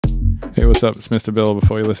Hey, what's up? It's Mr. Bill.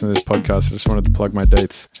 Before you listen to this podcast, I just wanted to plug my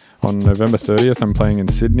dates. On November 30th, I'm playing in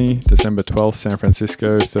Sydney, December 12th, San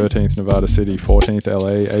Francisco, 13th, Nevada City, 14th,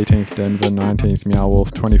 LA, 18th, Denver, 19th, Meow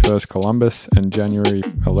Wolf, 21st, Columbus, and January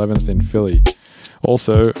 11th in Philly.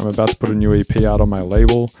 Also, I'm about to put a new EP out on my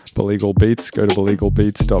label, Belegal Beats. Go to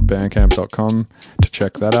belegalbeats.bandcamp.com to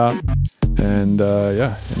check that out. And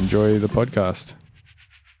enjoy the podcast.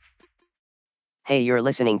 Hey, you're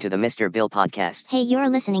listening to the Mr. Bill podcast. Hey, you're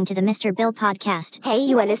listening to the Mr. Bill podcast. Hey,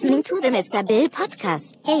 you are listening to the Mr. Bill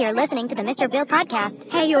podcast. Hey, you're listening to the Mr. Bill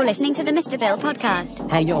podcast. Hey, you're listening to the Mr. Bill podcast.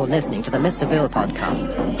 Hey, you're listening to the Mr. Bill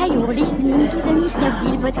podcast. Hey, you're listening to the Mr. Bill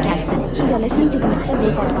podcast. Hey, you're listening to the Mr.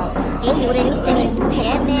 Bill podcast. Hey, you're listening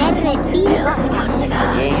to the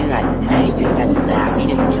Mr. Bill podcast. Hey, you're listening to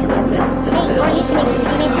the Mr. Bill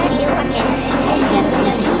podcast. Hey, you're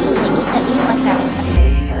listening to the Mr. Bill podcast.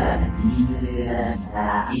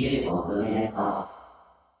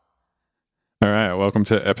 All right, welcome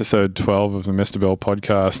to episode 12 of the Mr. Bill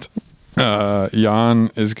podcast.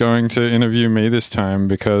 Jan is going to interview me this time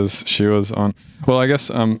because she was on... Well, I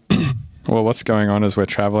guess... what's going on is we're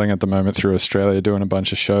traveling at the moment through Australia doing a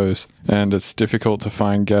bunch of shows, and it's difficult to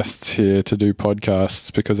find guests here to do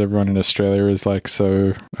podcasts because everyone in Australia is like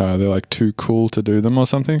they're like too cool to do them or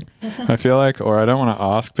something. I feel like, or I don't want to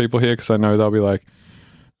ask people here because I know they'll be like,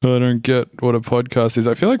 I don't get what a podcast is.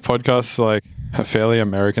 I feel like podcasts are like a fairly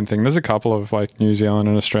American thing. There's a couple of like New Zealand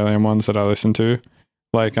and Australian ones that I listen to,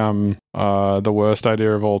 like The Worst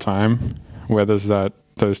Idea of All Time, where there's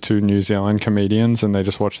those two New Zealand comedians and they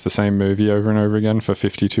just watch the same movie over and over again for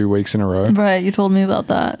 52 weeks in a row. Right, you told me about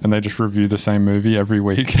that. And they just review the same movie every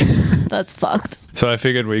week. That's fucked. So I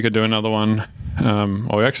figured we could do another one.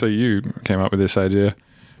 Actually, you came up with this idea,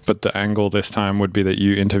 but the angle this time would be that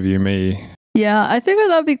you interview me. Yeah, I figured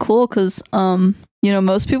that'd be cool because,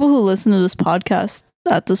 most people who listen to this podcast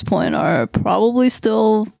at this point are probably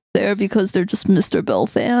still there because they're just Mr. Bill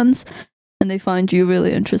fans and they find you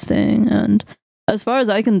really interesting. And as far as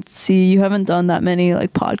I can see, you haven't done that many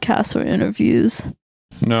like podcasts or interviews.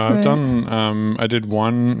 No, I've done, I did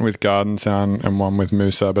one with Garden Sound and one with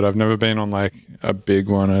Musa, but I've never been on like a big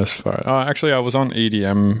one as far. Actually, I was on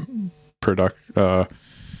EDM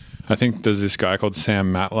I think there's this guy called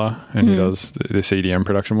Sam Matler, and he does this EDM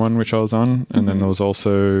production one, which I was on. And then there was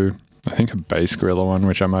also, I think, a Bass Gorilla one,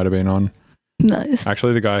 which I might have been on. Nice.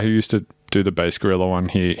 Actually, the guy who used to do the Bass Gorilla one,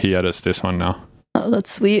 he edits this one now. Oh,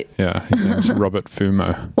 that's sweet. Yeah, his name's Robert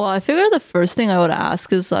Fumo. Well, I figured the first thing I would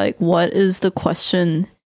ask is like, what is the question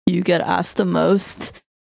you get asked the most?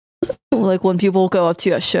 Like when people go up to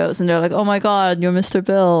you at shows and they're like, oh my God, you're Mr.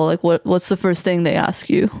 Bill. Like what's the first thing they ask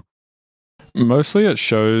you? Mostly at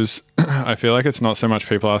shows, I feel like it's not so much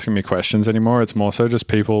people asking me questions anymore. It's more so just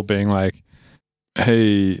people being like,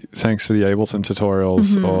 hey, thanks for the Ableton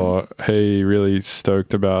tutorials, or hey, really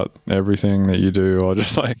stoked about everything that you do, or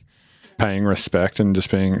just like paying respect and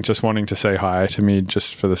just wanting to say hi to me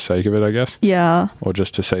just for the sake of it, I guess. Yeah. Or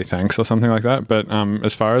just to say thanks or something like that. But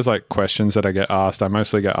as far as like questions that I get asked, I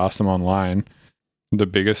mostly get asked them online. The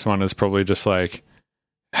biggest one is probably just like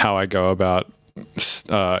how I go about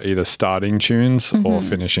either starting tunes or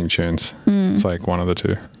finishing tunes. It's like one of the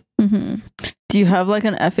two. Do you have like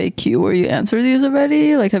an FAQ where you answer these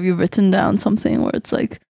already? Like, have you written down something where it's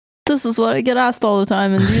like, this is what I get asked all the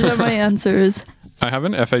time and these are my answers? I have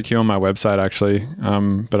an FAQ on my website actually,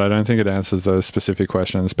 but I don't think it answers those specific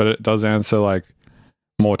questions, but it does answer like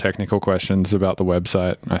more technical questions about the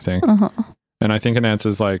website, I think. And I think it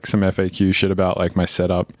answers like some FAQ shit about like my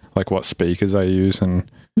setup, like what speakers I use and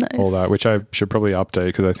all that, which I should probably update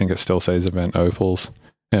because I think it still says Event Opals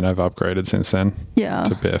and I've upgraded since then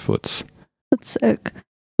to Barefoots. That's sick.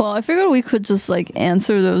 Well, I figured we could just like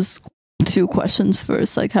answer those two questions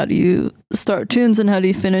first. Like, how do you start tunes and how do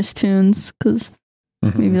you finish tunes? Because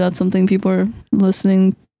maybe that's something people are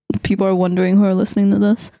wondering who are listening to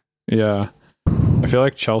this. Yeah. I feel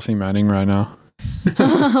like Chelsea Manning right now.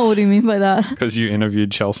 What do you mean by that? Because you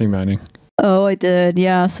interviewed Chelsea Manning. Oh, I did.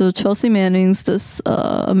 Yeah. So Chelsea Manning's this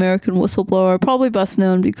American whistleblower, probably best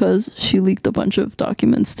known because she leaked a bunch of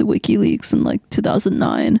documents to WikiLeaks in like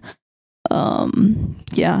 2009.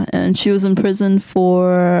 And she was in prison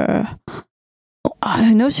for,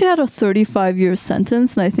 I know she had a 35-year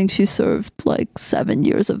sentence, and I think she served like 7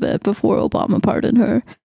 years of it before Obama pardoned her.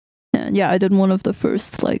 And yeah, I did one of the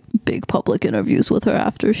first like big public interviews with her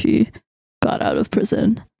after she got out of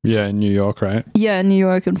prison. Yeah, in New York, right? Yeah, in New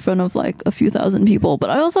York in front of like a few thousand people. But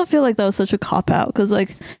I also feel like that was such a cop-out because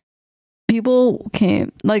like people came,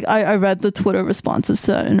 like I read the Twitter responses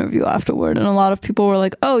to that interview afterward, and a lot of people were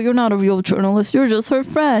like, oh, you're not a real journalist, you're just her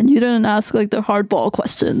friend, you didn't ask like the hardball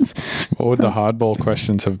questions. What would the hardball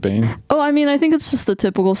questions have been? Oh, I mean, I think it's just the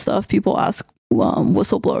typical stuff people ask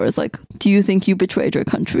whistleblowers, like, do you think you betrayed your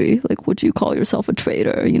country? Like, would you call yourself a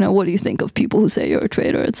traitor? You know, what do you think of people who say you're a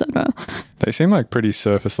traitor, etc.? They seem like pretty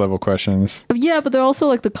surface level questions. Yeah, but they're also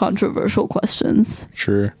like the controversial questions.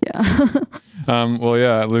 True. Yeah. Well,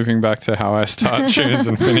 yeah, looping back to how I start tunes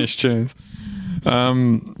and finish tunes.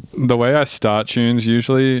 The way I start tunes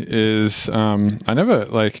usually is I never,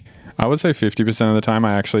 like, I would say 50% of the time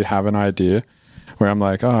I actually have an idea where I'm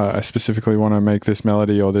like, oh, I specifically want to make this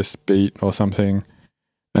melody or this beat or something,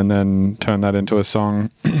 and then turn that into a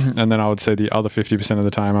song. And then I would say the other 50% of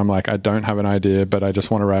the time I'm like, I don't have an idea, but I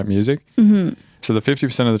just want to write music. Mm-hmm. So the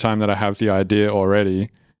 50% of the time that I have the idea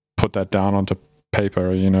already, put that down onto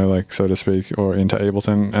paper, you know, like, so to speak, or into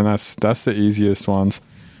Ableton, and that's the easiest ones.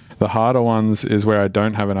 The harder ones is where I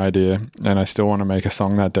don't have an idea and I still want to make a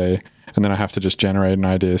song that day, and then I have to just generate an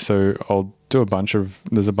idea. So I'll do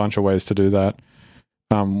there's a bunch of ways to do that.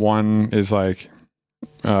 One is like,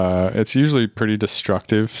 it's usually pretty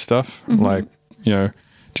destructive stuff, mm-hmm. like, you know,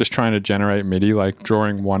 just trying to generate MIDI, like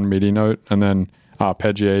drawing one MIDI note and then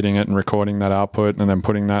arpeggiating it and recording that output, and then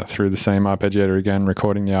putting that through the same arpeggiator again,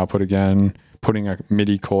 recording the output again, putting a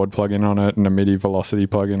MIDI chord plugin on it and a MIDI velocity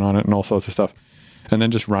plugin on it and all sorts of stuff. And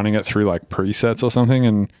then just running it through like presets or something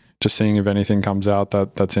and just seeing if anything comes out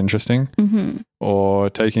that's interesting. Mm-hmm. Or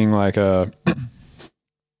taking like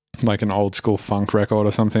like an old school funk record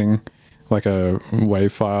or something, like a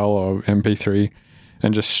WAV file or MP3,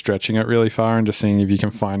 and just stretching it really far and just seeing if you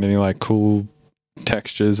can find any like cool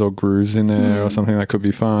textures or grooves in there or something that could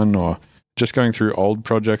be fun, or just going through old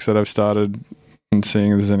projects that I've started and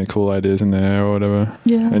seeing if there's any cool ideas in there or whatever.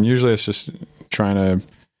 Yeah. And usually it's just trying to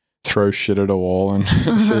throw shit at a wall and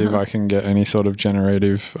see if I can get any sort of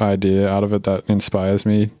generative idea out of it that inspires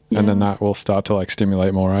me. Yeah. And then that will start to like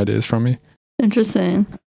stimulate more ideas from me. Interesting.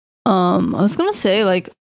 I was gonna say, like,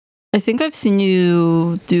 I think I've seen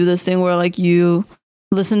you do this thing where like you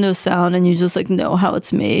listen to a sound and you just like know how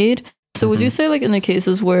it's made. So would you say like in the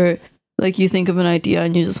cases where like you think of an idea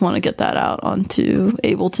and you just want to get that out onto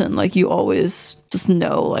Ableton, like you always just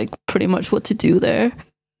know like pretty much what to do there?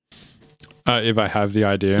 If I have the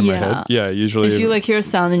idea in my head, yeah, usually. If you like hear a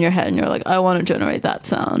sound in your head and you're like, I want to generate that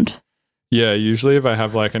sound. Yeah, usually if I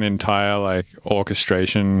have like an entire like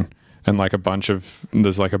orchestration and like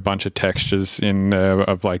there's like a bunch of textures in there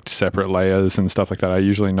of like separate layers and stuff like that, I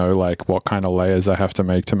usually know like what kind of layers I have to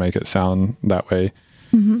make it sound that way.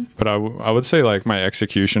 Mm-hmm. But I would say like my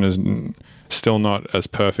execution is still not as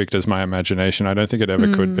perfect as my imagination. I don't think it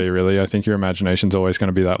ever could be, really. I think your imagination's always going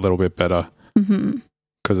to be that little bit better. Mm-hmm.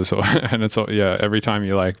 Because every time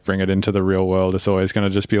you like bring it into the real world, it's always going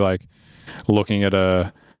to just be like looking at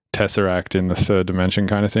a tesseract in the third dimension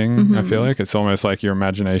kind of thing. Mm-hmm. I feel like it's almost like your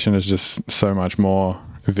imagination is just so much more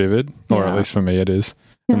vivid, or at least for me it is.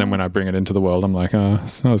 Yeah. And then when I bring it into the world, I'm like, oh,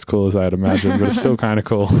 it's not as cool as I had imagined, but it's still kind of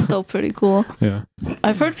cool. Still pretty cool. Yeah.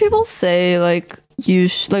 I've heard people say like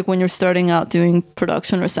like when you're starting out doing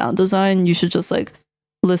production or sound design, you should just like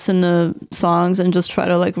listen to songs and just try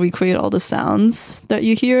to like recreate all the sounds that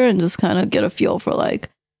you hear and just kind of get a feel for like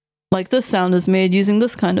this sound is made using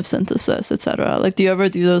this kind of synthesis, etc. Like, do you ever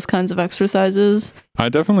do those kinds of exercises? I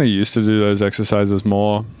definitely used to do those exercises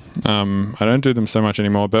more. I don't do them so much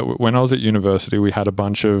anymore, but when I was at university, we had a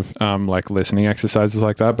bunch of like listening exercises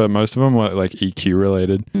like that, but most of them were like EQ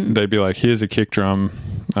related. They'd be like, here's a kick drum,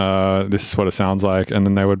 this is what it sounds like, and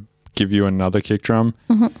then they would give you another kick drum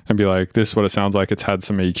and be like, this is what it sounds like, it's had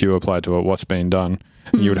some EQ applied to it, what's been done.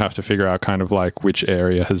 And you would have to figure out kind of like which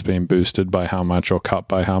area has been boosted by how much or cut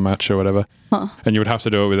by how much or whatever. And you would have to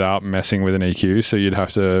do it without messing with an EQ. So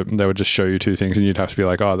they would just show you two things and you'd have to be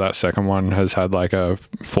like, oh, that second one has had like a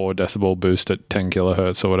 4 decibel boost at 10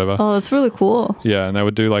 kilohertz or whatever. Oh, that's really cool. Yeah. And they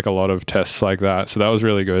would do like a lot of tests like that. So that was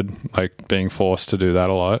really good, like being forced to do that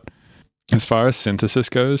a lot. As far as synthesis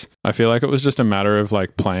goes, I feel like it was just a matter of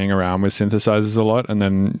like playing around with synthesizers a lot, and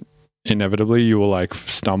then inevitably you will like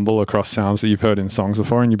stumble across sounds that you've heard in songs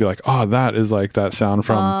before, and you'd be like, oh, that is like that sound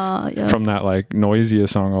from that like noisier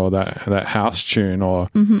song, or that house tune, or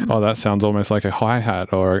oh, that sounds almost like a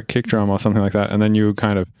hi-hat or a kick drum or something like that. And then you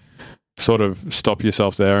kind of sort of stop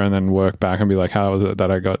yourself there and then work back and be like, how is it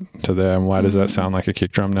that I got to there, and why does that sound like a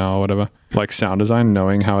kick drum now, or whatever. Like sound design,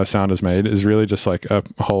 knowing how a sound is made is really just like a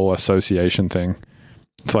whole association thing.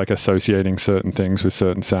 it's like associating certain things with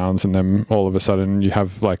certain sounds, and then all of a sudden you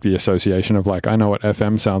have like the association of like, I know what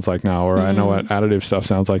FM sounds like now, or I know what additive stuff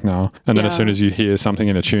sounds like now. And then as soon as you hear something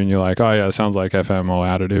in a tune, you're like, oh yeah, it sounds like FM or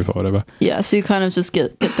additive or whatever. Yeah, so you kind of just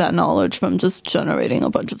get that knowledge from just generating a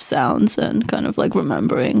bunch of sounds and kind of like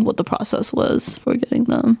remembering what the process was for getting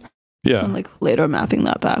them. Yeah. And like later mapping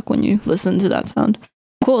that back when you listen to that sound.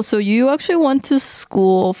 Cool. So you actually went to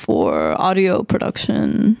school for audio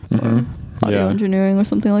production, or audio engineering or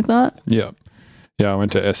something like that? Yeah. Yeah, I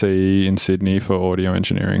went to SAE in Sydney for audio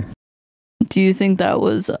engineering. Do you think that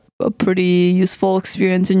was a pretty useful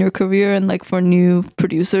experience in your career? And like for new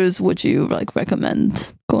producers, would you like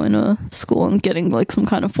recommend going to school and getting like some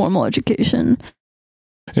kind of formal education?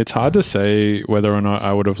 It's hard to say whether or not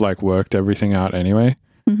I would have like worked everything out anyway.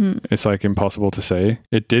 It's like impossible to say.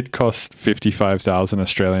 It did cost 55,000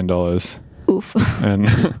 Australian dollars. Oof. And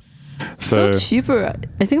so cheaper.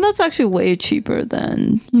 I think that's actually way cheaper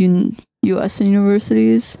than US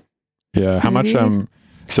universities. Yeah. How much?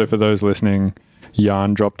 So for those listening,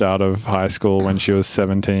 Jan dropped out of high school when she was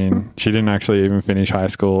 17. She didn't actually even finish high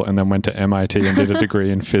school, and then went to MIT and did a degree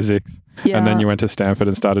in physics. Yeah. And then you went to Stanford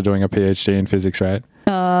and started doing a PhD in physics, right?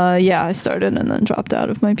 Yeah, I started and then dropped out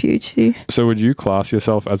of my PhD. So would you class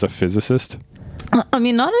yourself as a physicist? I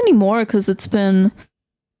mean, not anymore, because it's been,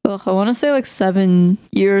 I want to say like 7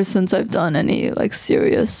 years since I've done any like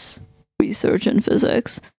serious research in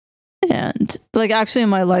physics. And like actually in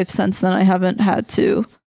my life since then, I haven't had to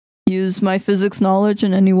use my physics knowledge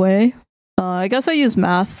in any way. I guess I use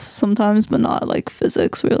maths sometimes, but not like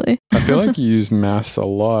physics really. I feel like you use maths a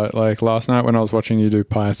lot. Like last night when I was watching you do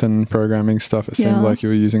Python programming stuff, it seemed like you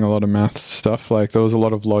were using a lot of math stuff. Like there was a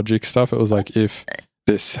lot of logic stuff. It was like, if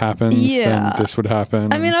this happens, then this would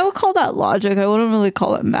happen. I mean, I would call that logic. I wouldn't really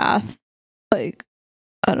call it math. Like,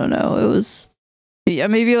 I don't know. It was, yeah,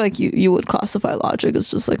 maybe like you would classify logic as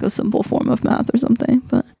just like a simple form of math or something,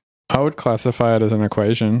 but I would classify it as an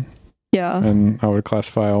equation. Yeah. And I would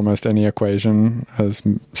classify almost any equation as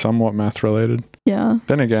somewhat math related. Yeah.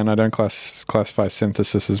 Then again, I don't classify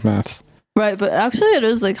synthesis as maths. Right, but actually it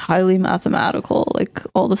is like highly mathematical, like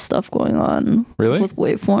all the stuff going on. Really? With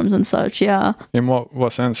waveforms and such, yeah. In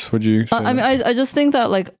what sense would you say? I mean, I just think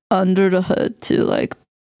that like under the hood to like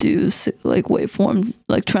do like waveform,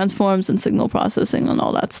 like transforms and signal processing and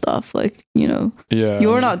all that stuff, like, you know,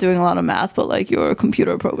 you're not doing a lot of math, but like your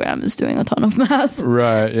computer program is doing a ton of math.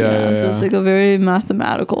 Right, yeah. So it's like a very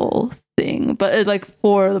mathematical thing, but it's like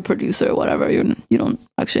for the producer or whatever, you don't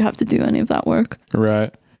actually have to do any of that work. Right.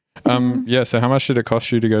 So how much did it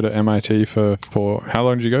cost you to go to MIT for how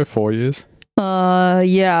long did you go? 4 years? 4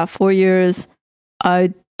 years.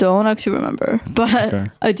 I don't actually remember, but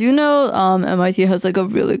I do know MIT has like a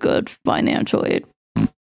really good financial aid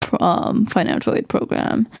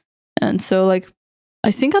program. And so like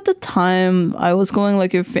I think at the time I was going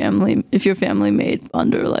like if your family made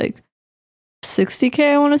under like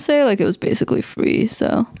 60K, I want to say, like it was basically free.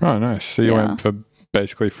 So oh, nice. So you went for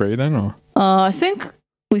basically free then, or I think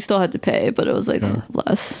we still had to pay, but it was like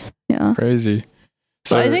less. Yeah, crazy.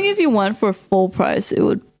 So I think if you went for full price, it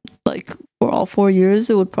would like for all 4 years,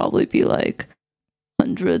 it would probably be like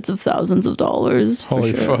hundreds of thousands of dollars.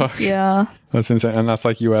 Holy fuck! Yeah, that's insane, and that's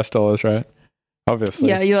like US dollars, right? Obviously,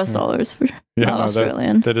 yeah, US dollars for not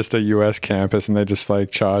Australian. They're just a US campus, and they just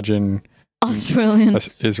like charge in Australian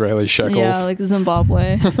Israeli shekels. Yeah, like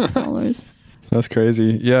Zimbabwe dollars. That's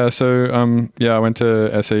crazy. Yeah. So I went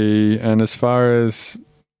to SAE, and as far as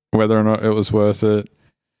whether or not it was worth it,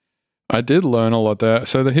 I did learn a lot there.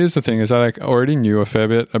 So here's the thing: is I like already knew a fair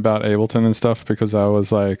bit about Ableton and stuff because I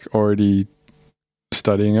was like already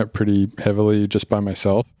studying it pretty heavily just by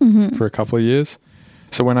myself for a couple of years.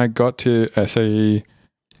 So when I got to SAE,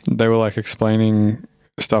 they were like explaining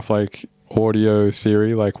stuff like audio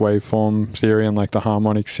theory, like waveform theory, and like the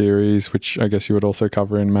harmonic series, which I guess you would also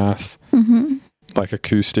cover in maths, like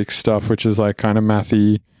acoustic stuff, which is like kind of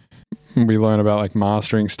mathy. We learn about like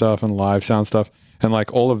mastering stuff and live sound stuff. And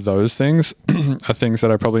like all of those things are things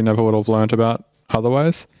that I probably never would have learned about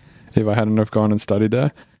otherwise if I hadn't have gone and studied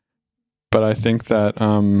there. But I think that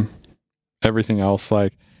everything else,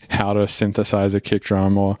 like how to synthesize a kick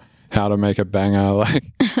drum or how to make a banger, like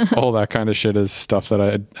all that kind of shit is stuff that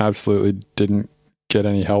I absolutely didn't get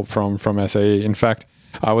any help from SAE. In fact,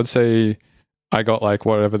 I would say I got like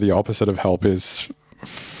whatever the opposite of help is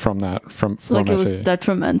from Like it was SE.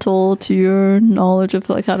 detrimental to your knowledge of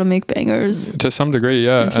like how to make bangers. To some degree,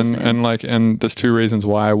 yeah. Interesting. And there's two reasons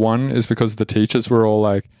why. One is because the teachers were all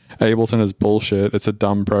like, Ableton is bullshit. It's a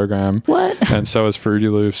dumb program. What? And so is Fruity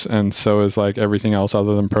Loops, and so is like everything else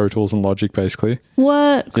other than Pro Tools and Logic, basically.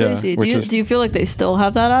 What? Yeah, Crazy. which Do you feel like they still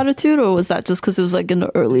have that attitude, or was that just because it was like in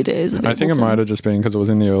the early days of Ableton? I think it might have just been because it was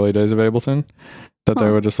in the early days of Ableton that they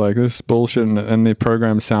were just like, this is bullshit, and the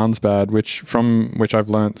program sounds bad, which I've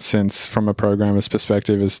learnt since from a programmer's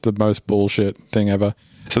perspective is the most bullshit thing ever.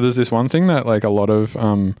 So there's this one thing that like a lot of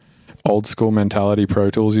old school mentality Pro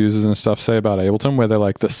Tools users and stuff say about Ableton, where they're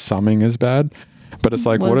like, the summing is bad. But it's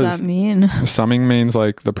like, what does that mean? Summing means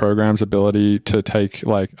like the program's ability to take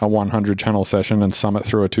like a 100 channel session and sum it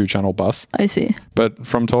through a 2-channel bus. I see. But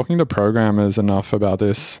from talking to programmers enough about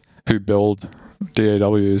this who build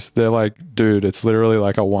DAWs, they're like, dude, it's literally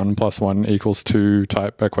like a 1 + 1 = 2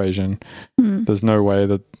 type equation. There's no way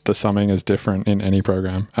that the summing is different in any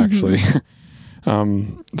program, actually.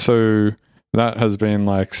 So that has been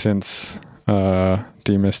like since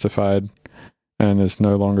demystified, and is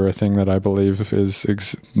no longer a thing that I believe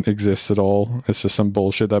exists at all. It's just some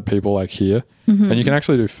bullshit that people like hear. And you can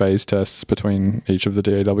actually do phase tests between each of the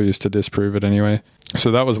DAWs to disprove it anyway. So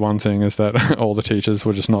that was one thing, is that all the teachers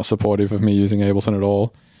were just not supportive of me using Ableton at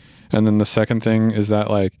all. And then the second thing is that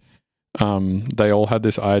like they all had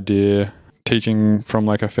this idea, teaching from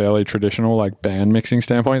like a fairly traditional like band mixing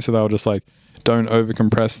standpoint. So they were just like, don't over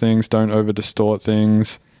compress things, don't over distort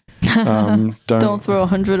things. Don't throw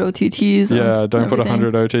 100 OTTs. Yeah, don't put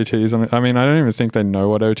 100 OTTs on it. I mean, I don't even think they know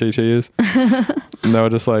what OTT is. And they were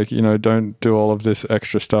just like, don't do all of this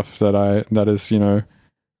extra stuff that is,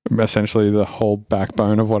 essentially the whole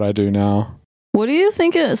backbone of what I do now. What do you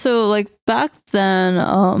think? So like back then,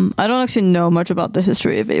 I don't actually know much about the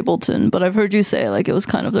history of Ableton, but I've heard you say like it was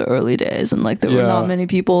kind of the early days, and like there were not many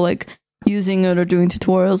people like using it or doing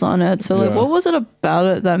tutorials on it. So like, what was it about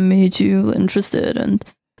it that made you interested? And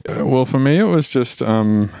well, for me, it was just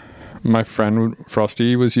my friend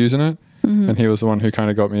Frosty was using it, and he was the one who kind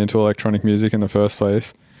of got me into electronic music in the first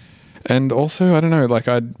place. And also, I don't know, like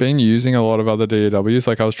I'd been using a lot of other DAWs.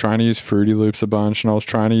 Like I was trying to use Fruity Loops a bunch, and I was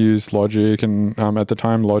trying to use Logic, and at the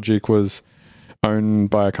time Logic was owned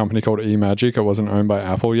by a company called eMagic. It wasn't owned by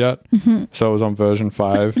Apple yet. So it was on version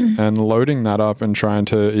 5, and loading that up and trying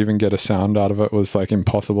to even get a sound out of it was like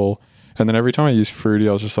impossible. And then every time I used Fruity,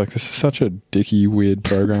 I was just like, this is such a dicky, weird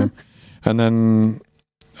program. And then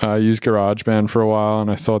I used GarageBand for a while, and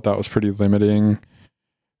I thought that was pretty limiting.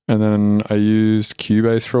 And then I used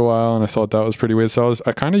Cubase for a while, and I thought that was pretty weird. So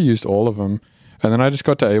I kind of used all of them. And then I just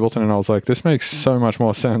got to Ableton, and I was like, this makes so much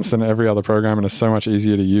more sense than every other program, and it's so much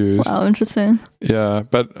easier to use. Wow, interesting. Yeah,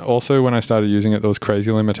 but also when I started using it, there was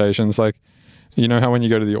crazy limitations. Like, you know how when you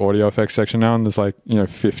go to the audio effects section now and there's like,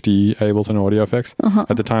 50 Ableton audio effects?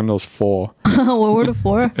 At the time, there was 4. What were the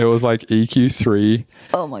 4? It was like EQ3.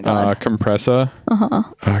 Oh my God. Compressor.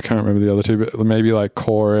 I can't remember the other 2, but maybe like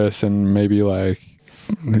chorus and maybe like,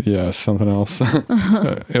 something else.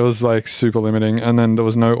 It was like super limiting. And then there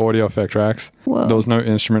was no audio effect racks. Whoa. There was no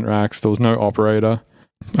instrument racks. There was no operator.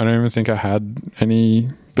 I don't even think I had any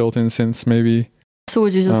built-in synths maybe. So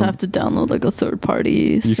would you just have to download like a third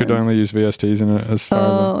party? You could only use VSTs in it as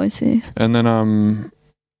far as I see. And then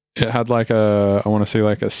it had like I want to say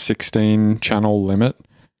like a 16 channel limit.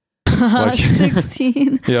 Like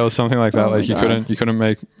 16. Yeah, it was something like that. Oh like you couldn't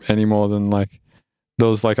make any more than like, there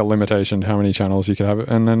was like a limitation to how many channels you could have.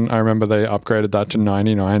 And then I remember they upgraded that to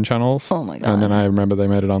 99 channels. Oh my God. And then I remember they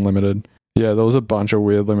made it unlimited. Yeah, there was a bunch of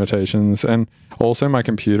weird limitations. And also my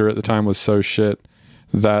computer at the time was so shit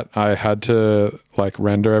that I had to like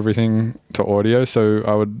render everything to audio. So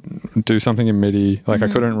I would do something in MIDI. Like I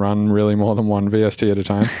couldn't run really more than one VST at a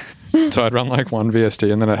time. So I'd run like one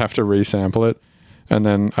VST, and then I'd have to resample it. And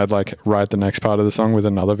then I'd like write the next part of the song with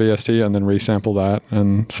another VST and then resample that,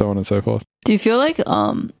 and so on and so forth. Do you feel like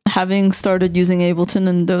having started using Ableton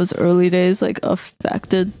in those early days like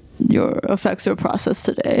affects your process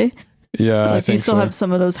today? Yeah, like, I think do you still so. have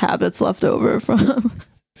some of those habits left over from?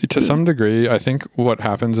 To some degree. I think what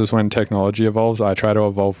happens is when technology evolves, I try to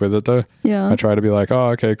evolve with it though. Yeah. I try to be like, oh,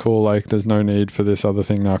 okay, cool. Like there's no need for this other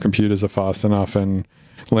thing now. Computers are fast enough and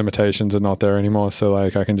limitations are not there anymore. So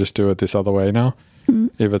like I can just do it this other way now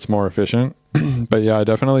if it's more efficient. But yeah, I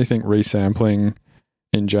definitely think resampling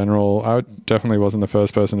in general, I definitely wasn't the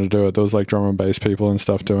first person to do it. There was like drum and bass people and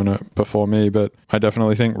stuff doing it before me, but I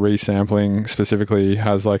definitely think resampling specifically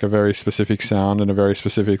has like a very specific sound and a very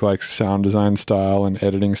specific like sound design style and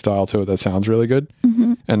editing style to it that sounds really good.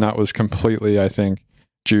 And that was completely, I think,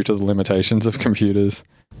 due to the limitations of computers.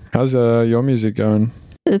 How's your music going?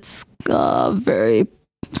 It's very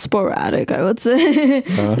sporadic, I would say.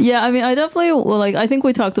 Yeah, I mean, I definitely, well, like, I think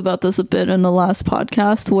we talked about this a bit in the last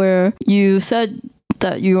podcast where you said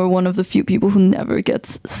that you are one of the few people who never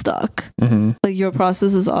gets stuck. Like, your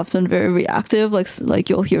process is often very reactive. Like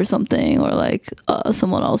you'll hear something, or like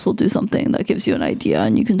someone else will do something that gives you an idea,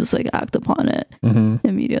 and you can just like act upon it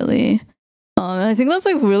immediately. And I think that's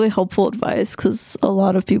like really helpful advice, because a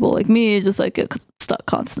lot of people like me just like get stuck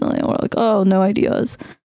constantly, and we're like, oh, no ideas.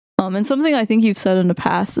 And something I think you've said in the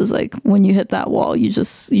past is like, when you hit that wall,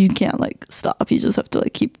 you can't like stop. You just have to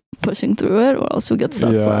like keep pushing through it, or else you'll get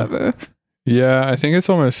stuck forever. Yeah, I think it's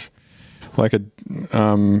almost like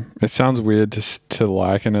it sounds weird to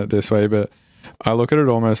liken it this way, but I look at it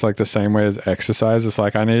almost like the same way as exercise. It's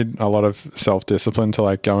like I need a lot of self-discipline to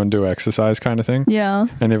like go and do exercise kind of thing. Yeah.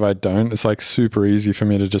 And if I don't, it's like super easy for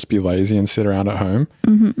me to just be lazy and sit around at home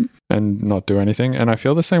and not do anything. And I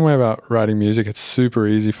feel the same way about writing music. It's super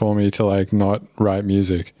easy for me to like not write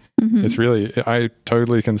music. It's really, I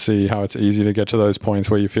totally can see how it's easy to get to those points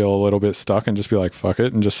where you feel a little bit stuck and just be like, fuck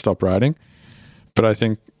it, and just stop writing. But I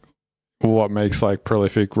think what makes like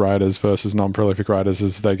prolific writers versus non-prolific writers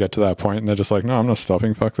is they get to that point and they're just like, no, I'm not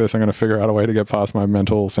stopping, fuck this, I'm going to figure out a way to get past my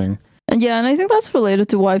mental thing. And yeah, and I think that's related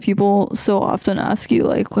to why people so often ask you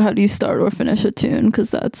like, how do you start or finish a tune,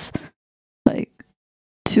 because that's like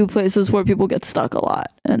two places where people get stuck a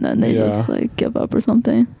lot, and then they just like give up or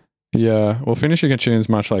something. Yeah, well, finishing a tune is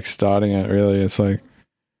much like starting it, really. It's like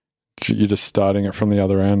you're just starting it from the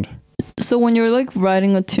other end. So when you're like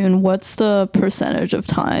writing a tune, what's the percentage of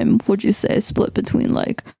time would you say split between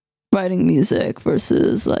like writing music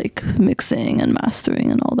versus like mixing and mastering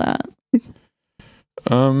and all that?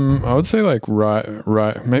 I would say like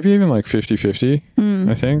right maybe even like 50-50.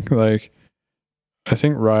 I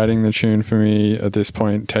think writing the tune for me at this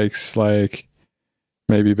point takes like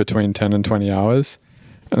maybe between 10 and 20 hours.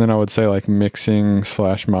 And then I would say like mixing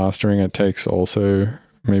 / mastering, it takes also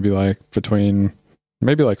maybe like between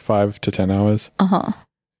maybe like 5 to 10 hours.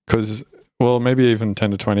 Because, well, maybe even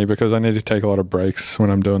 10 to 20, because I need to take a lot of breaks when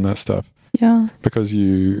I'm doing that stuff. Yeah. Because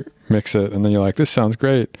you mix it and then you're like, this sounds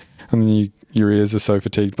great. And then your ears are so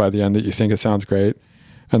fatigued by the end that you think it sounds great.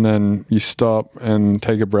 And then you stop and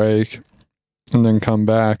take a break and then come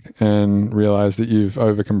back and realize that you've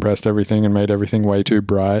overcompressed everything and made everything way too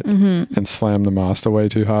bright and slammed the master way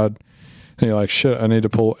too hard. And you're like, shit, I need to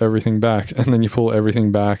pull everything back. And then you pull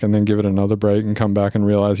everything back and then give it another break and come back and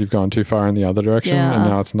realize you've gone too far in the other direction. Yeah. And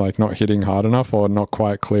now it's like not hitting hard enough or not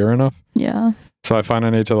quite clear enough. Yeah. So I find I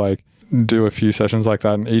need to like do a few sessions like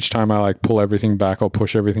that. And each time I like pull everything back or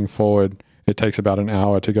push everything forward, it takes about an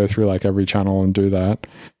hour to go through like every channel and do that.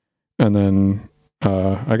 And then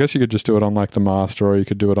I guess you could just do it on like the master, or you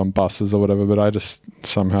could do it on buses or whatever, but I just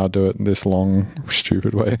somehow do it this long,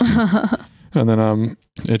 stupid way. And then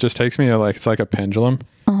it just takes me like, it's like a pendulum.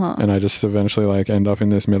 And I just eventually like end up in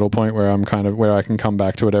this middle point where I'm kind of, where I can come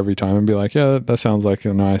back to it every time and be like, yeah, that sounds like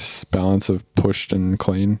a nice balance of pushed and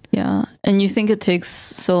clean. Yeah. And you think it takes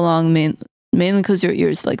so long mainly because your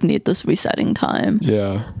ears like need this resetting time.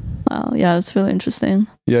 Yeah. Wow. Yeah, that's really interesting.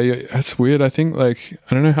 Yeah, that's weird. I think like,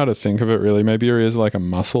 I don't know how to think of it really. Maybe your ears are like a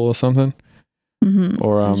muscle or something.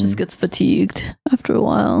 Or it just gets fatigued after a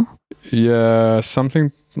while. Yeah,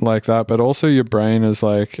 something like that. But also your brain is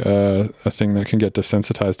like a thing that can get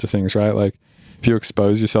desensitized to things, right? Like if you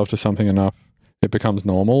expose yourself to something enough, it becomes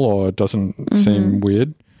normal or it doesn't seem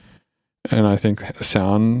weird. And I think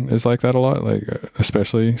sound is like that a lot, like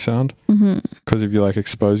especially sound. Because if you like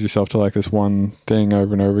expose yourself to like this one thing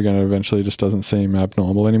over and over again, it eventually just doesn't seem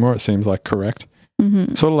abnormal anymore. It seems like correct.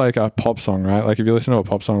 Sort of like a pop song, right? Like if you listen to a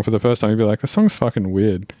pop song for the first time, you'd be like, this song's fucking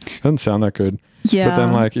weird. It doesn't sound that good. Yeah. But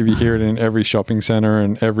then like if you hear it in every shopping center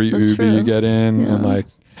and every Uber you get in and like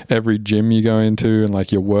every gym you go into and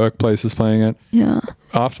like your workplace is playing it. Yeah.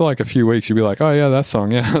 After like a few weeks, you'll be like, oh yeah, that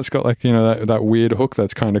song. Yeah, it's got like, you know, that weird hook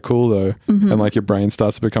that's kind of cool though. And like your brain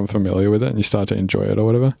starts to become familiar with it and you start to enjoy it or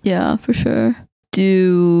whatever. Yeah, for sure.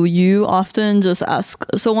 Do you often just ask?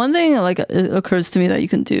 So one thing like it occurs to me that you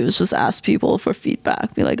can do is just ask people for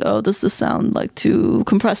feedback. Be like, oh, does this sound like too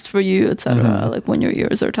compressed for you, etc. Like when your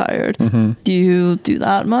ears are tired. Do you do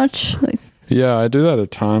that much? Like, yeah, I do that a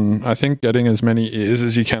ton. I think getting as many ears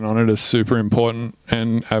as you can on it is super important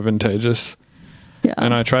and advantageous. Yeah.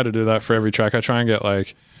 And I try to do that for every track. I try and get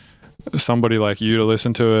like somebody like you to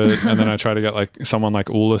listen to it, and then I try to get like someone like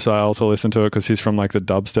Ulasile to listen to it because he's from like the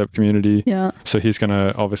dubstep community. Yeah. So he's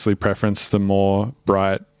gonna obviously preference the more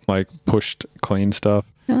bright, like pushed, clean stuff.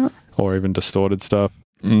 Yeah. Or even distorted stuff.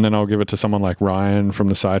 And then I'll give it to someone like Ryan from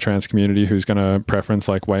the Psytrance community who's gonna preference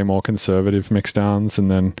like way more conservative mixdowns. And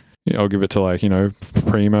then I'll give it to like,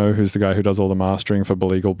 Primo, who's the guy who does all the mastering for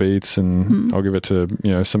Belegal Beats. And I'll give it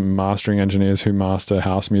to, some mastering engineers who master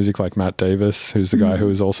house music, like Matt Davis, who's the guy who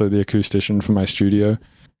is also the acoustician for my studio.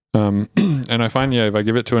 And I find, if I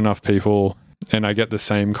give it to enough people and I get the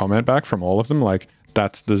same comment back from all of them, like,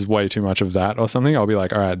 there's way too much of that or something, I'll be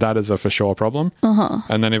like, all right, that is a for sure problem.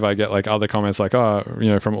 And then if I get like other comments like,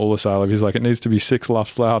 from Ulasylov, he's like, it needs to be 6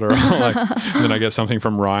 lufs louder. Like, and then I get something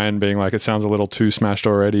from Ryan being like, it sounds a little too smashed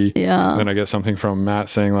already. Yeah. Then I get something from Matt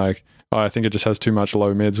saying like, I think it just has too much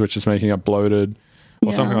low mids, which is making it bloated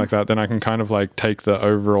or something like that. Then I can kind of like take the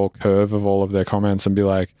overall curve of all of their comments and be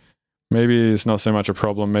like, maybe it's not so much a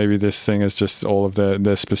problem. Maybe this thing is just all of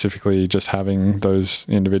they're specifically just having those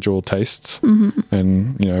individual tastes.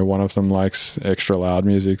 And, one of them likes extra loud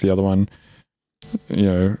music. The other one,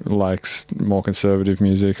 likes more conservative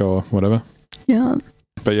music or whatever. Yeah.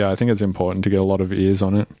 But yeah, I think it's important to get a lot of ears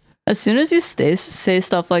on it. As soon as you say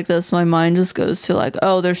stuff like this, my mind just goes to like,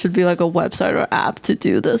 oh, there should be like a website or app to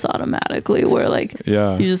do this automatically, where like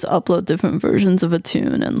you just upload different versions of a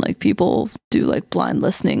tune and like people do like blind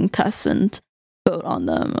listening tests and vote on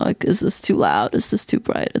them. Like, is this too loud? Is this too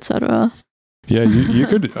bright, etc. Yeah, you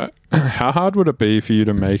could. How hard would it be for you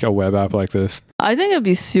to make a web app like this? I think it'd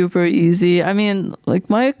be super easy. I mean,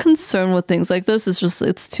 like my concern with things like this is just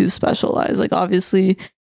it's too specialized. Like obviously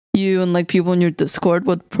you and like people in your Discord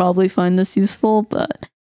would probably find this useful, but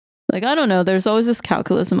like I don't know, there's always this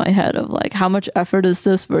calculus in my head of like how much effort is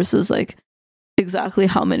this versus like exactly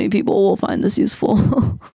how many people will find this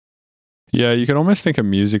useful. Yeah, you can almost think of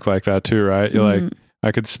music like that too, right? You're like,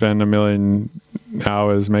 I could spend 1 million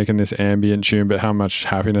hours making this ambient tune, but how much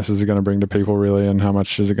happiness is it going to bring to people really, and how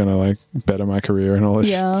much is it going to like better my career and all this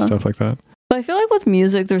stuff like that? But I feel like with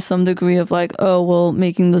music, there's some degree of like, oh, well,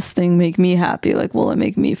 making this thing make me happy. Like, will it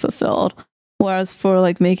make me fulfilled? Whereas for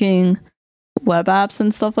like making web apps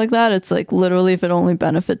and stuff like that, it's like literally if it only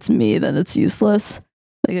benefits me, then it's useless.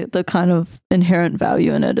 Like the kind of inherent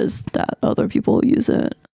value in it is that other people use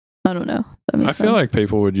it. I don't know. That makes sense. Feel like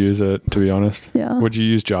people would use it, to be honest. Yeah. Would you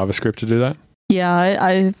use JavaScript to do that?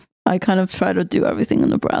 Yeah, I kind of try to do everything in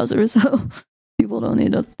the browser, so people don't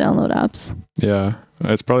need to download apps. Yeah.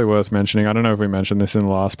 It's probably worth mentioning. I don't know if we mentioned this in the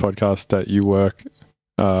last podcast that you work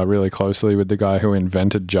really closely with the guy who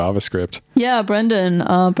invented JavaScript. Yeah, Brendan.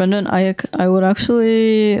 Brendan, I would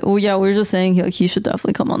actually. Well, yeah, we were just saying he should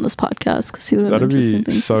definitely come on this podcast because he would have interesting things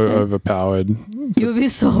to say. That'd be so overpowered. You would be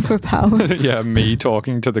so overpowered. Yeah, me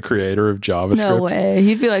talking to the creator of JavaScript. No way.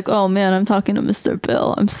 He'd be like, "Oh man, I'm talking to Mr.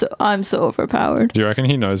 Bill. I'm so overpowered." Do you reckon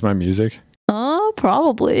he knows my music?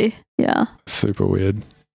 Probably. Yeah. Super weird.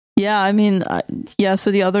 Yeah, I mean,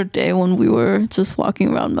 so the other day when we were just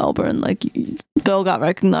walking around Melbourne, like, Bill got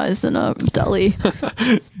recognized in a deli.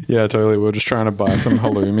 Yeah, totally. We were just trying to buy some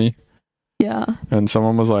halloumi. Yeah. And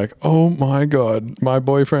someone was like, oh my God, my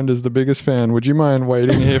boyfriend is the biggest fan. Would you mind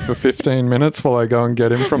waiting here for 15 minutes while I go and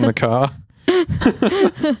get him from the car?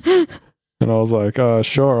 And I was like,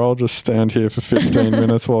 sure, I'll just stand here for 15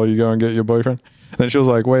 minutes while you go and get your boyfriend. And then she was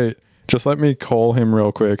like, wait, just let me call him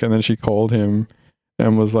real quick. And then she called him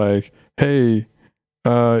and was like, hey,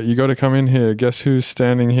 you got to come in here. Guess who's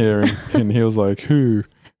standing here? And he was like, who?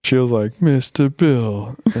 She was like, Mr.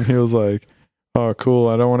 Bill. And he was like, oh, cool.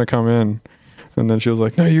 I don't want to come in. And then she was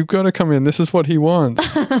like, no, you've got to come in. This is what he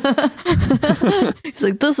wants. He's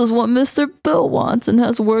like, this is what Mr. Bill wants and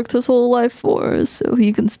has worked his whole life for, so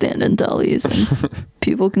he can stand in delis and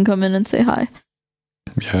people can come in and say hi.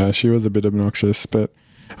 Yeah, she was a bit obnoxious, but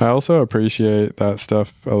I also appreciate that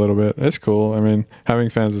stuff a little bit. It's cool. I mean, having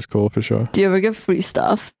fans is cool for sure. Do you ever get free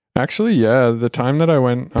stuff? Actually, yeah. The time that I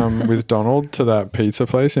went with Donald to that pizza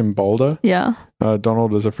place in Boulder. Yeah.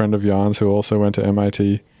 Donald is a friend of Jan's who also went to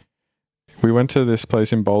MIT. We went to this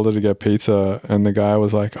place in Boulder to get pizza, and the guy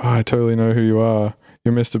was like, oh, I totally know who you are.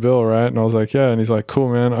 You're Mr. Bill, right? And I was like, yeah. And he's like, cool,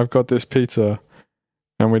 man. I've got this pizza.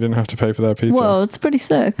 And we didn't have to pay for that pizza. Whoa, it's pretty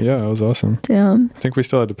sick. Yeah, it was awesome. Damn. I think we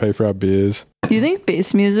still had to pay for our beers. Do you think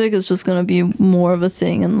bass music is just going to be more of a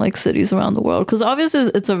thing in like cities around the world? Because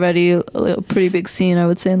obviously it's already a pretty big scene, I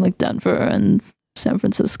would say, in like Denver and San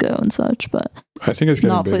Francisco and such. But I think it's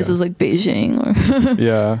getting not bigger. Places like Beijing or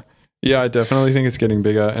Yeah, I definitely think it's getting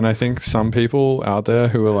bigger. And I think some people out there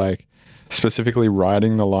who are like specifically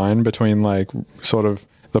riding the line between like sort of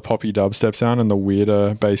the poppy dubstep sound and the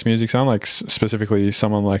weirder bass music sound, like specifically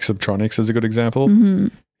someone like Subtronics is a good example. Mm-hmm.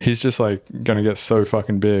 He's just like going to get so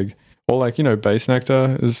fucking big. Or like, you know, Bass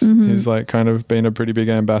Nectar is like kind of been a pretty big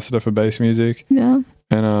ambassador for bass music. Yeah.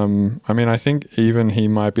 And I mean, I think even he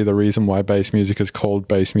might be the reason why bass music is called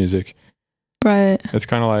bass music. Right. It's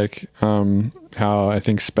kind of like how I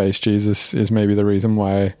think Space Jesus is maybe the reason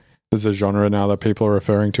why there's a genre now that people are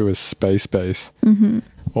referring to as space bass,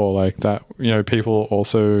 or like that. You know, people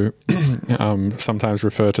also sometimes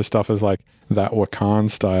refer to stuff as like that Wakan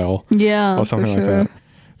style, Yeah, or something like that.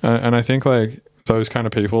 And I think like those kind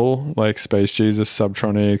of people, like Space Jesus,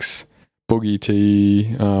 Subtronics, Boogie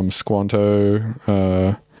T, Squanto,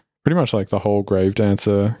 pretty much like the whole Grave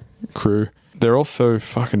Dancer crew. They're all so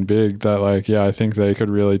fucking big that like, yeah, I think they could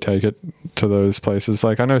really take it to those places.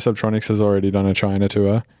 Like I know Subtronics has already done a China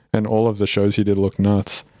tour, and all of the shows he did looked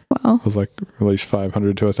nuts. Wow. It was like at least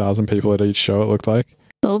 500 to 1,000 people at each show, it looked like.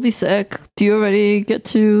 That'll be sick. Do you already get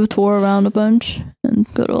to tour around a bunch and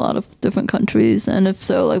go to a lot of different countries? And if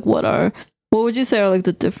so, like what would you say are like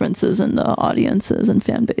the differences in the audiences and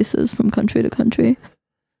fan bases from country to country?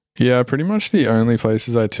 Yeah, pretty much the only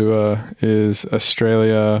places I tour is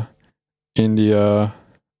Australia, India,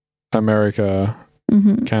 America,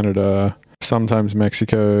 Canada, sometimes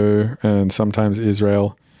Mexico, and sometimes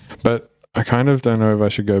Israel. But I kind of don't know if I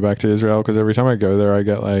should go back to Israel, because every time I go there I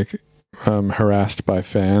get like harassed by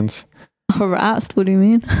fans. Harassed? What do you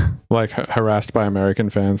mean? Like harassed by American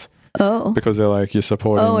fans. Oh. Because they're like, you're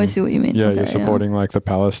supporting... Oh, I see what you mean. Yeah, Okay, you're supporting like the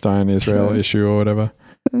Palestine-Israel issue or whatever.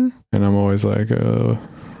 Sure. And I'm always like, oh,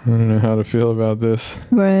 I don't know how to feel about this.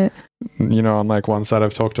 Right. You know, on like one side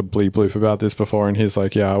I've talked to Bleep Bloop about this before, and he's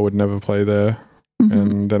like, yeah, I would never play there.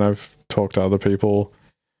 And then I've talked to other people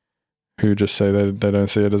who just say that they don't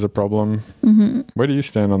see it as a problem. Where do you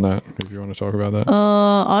stand on that, if you want to talk about that?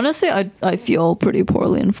 Honestly, I feel pretty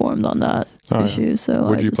poorly informed on that issue. Yeah. So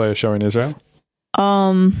would you play a show in Israel?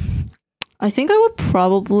 I think I would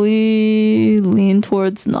probably lean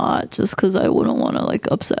towards not, just because I wouldn't want to like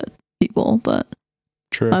upset people. But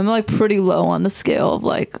true, I'm like pretty low on the scale of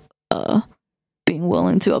like being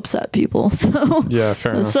willing to upset people. So yeah,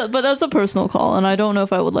 fair enough. But that's a personal call, and I don't know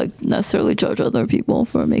if I would like necessarily judge other people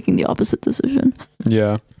for making the opposite decision.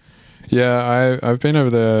 Yeah, I've been over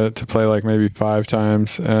there to play like maybe 5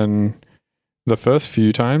 times, and the first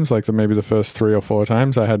few times, like maybe the first 3 or 4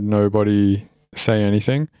 times, I had nobody say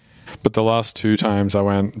anything. But the last 2 times I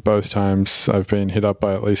went, both times I've been hit up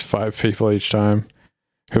by at least 5 people each time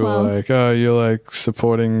who were like, oh, you're like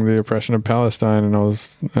supporting the oppression of Palestine. And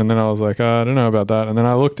then I was like, oh, I don't know about that. And then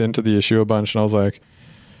I looked into the issue a bunch, and I was like,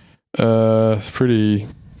 it's a pretty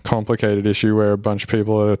complicated issue where a bunch of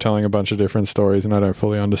people are telling a bunch of different stories, and I don't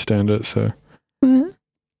fully understand it. So I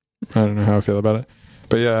don't know how I feel about it.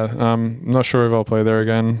 But yeah, I'm not sure if I'll play there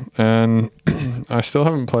again. And I still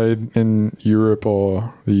haven't played in Europe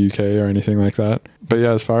or the UK or anything like that. But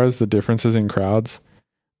yeah, as far as the differences in crowds,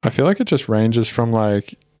 I feel like it just ranges from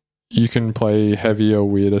like, you can play heavier,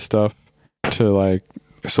 weirder stuff to like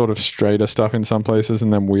sort of straighter stuff in some places,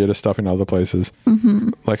 and then weirder stuff in other places.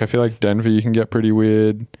 Like I feel like Denver, you can get pretty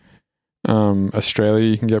weird. Australia,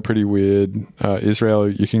 you can get pretty weird. Israel,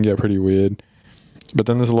 you can get pretty weird. But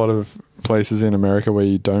then there's a lot of places in America where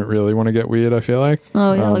you don't really want to get weird, I feel like.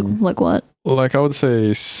 Oh, yeah, like what? Like I would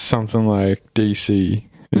say something like DC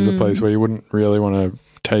is a place where you wouldn't really want to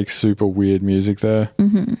take super weird music there.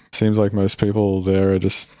 Seems like most people there are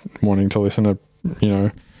just wanting to listen to, you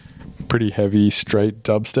know, pretty heavy, straight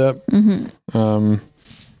dubstep.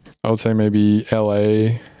 I would say maybe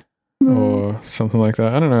LA or something like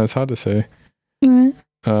that. I don't know. It's hard to say.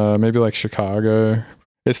 Maybe like Chicago.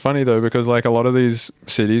 It's funny though, because like a lot of these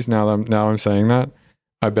cities, now I'm saying that,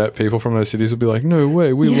 I bet people from those cities will be like, no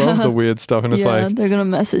way, we love the weird stuff. And it's like, they're going to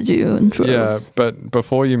message you in droves. Yeah, but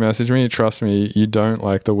before you message me, trust me, you don't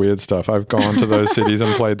like the weird stuff. I've gone to those cities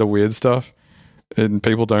and played the weird stuff, and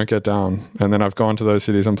people don't get down. And then I've gone to those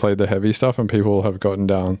cities and played the heavy stuff, and people have gotten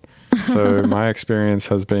down. So my experience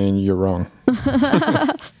has been, you're wrong.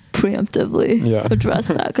 Preemptively address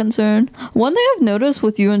that concern. One thing I've noticed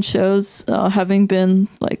with you and shows, having been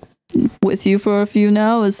like with you for a few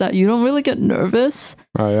now, is that you don't really get nervous.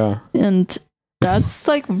 Oh yeah. And that's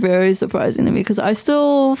like very surprising to me, because I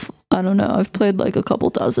don't know, I've played like a couple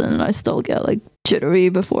dozen and I still get like jittery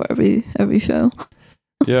before every show.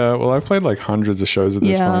 Yeah, well, I've played like hundreds of shows at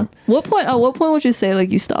this point. At what point would you say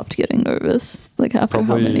like you stopped getting nervous? Like after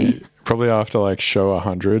how many? Probably after like show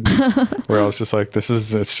 100, where I was just like,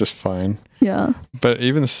 it's just fine. Yeah. But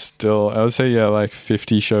even still, I would say, like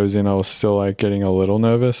 50 shows in, I was still like getting a little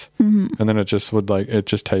nervous. And then it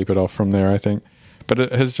just tapered off from there, I think. But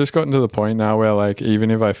it has just gotten to the point now where like, even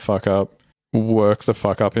if I fuck up, work the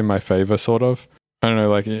fuck up in my favor, sort of. I don't know,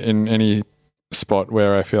 like in any spot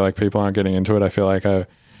where I feel like people aren't getting into it, I feel like I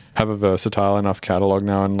have a versatile enough catalog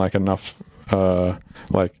now, and like enough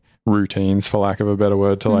like routines, for lack of a better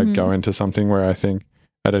word, to like go into something where I think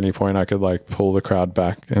at any point I could like pull the crowd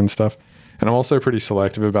back and stuff. And I'm also pretty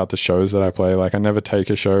selective about the shows that I play. Like I never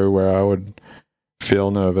take a show where I would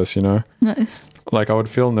feel nervous, you know? Nice. Like I would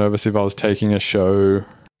feel nervous if I was taking a show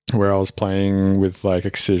where I was playing with like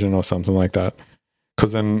Excision or something like that.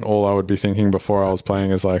 Because then all I would be thinking before I was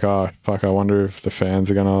playing is like, oh, fuck, I wonder if the fans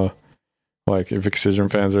are going to, like if Excision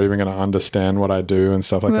fans are even going to understand what I do and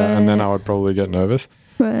stuff like that. And then I would probably get nervous.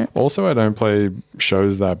 Right. Also, I don't play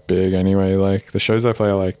shows that big anyway. Like the shows I play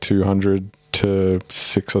are like 200 to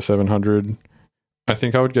 600 or 700. I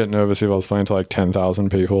think I would get nervous if I was playing to like 10,000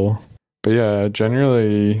 people. But yeah,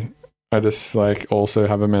 generally, I just like also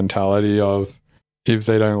have a mentality of if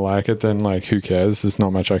they don't like it, then like who cares? There's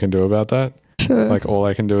not much I can do about that. Sure. Like all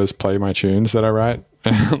I can do is play my tunes that I write.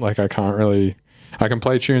 Like I can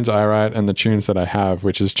play tunes I write and the tunes that I have,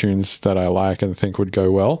 which is tunes that I like and think would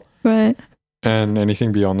go well. Right. And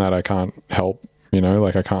anything beyond that, I can't help, you know,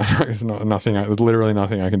 like I can't, there's literally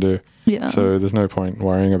nothing I can do. Yeah. So there's no point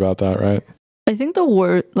worrying about that, right? I think the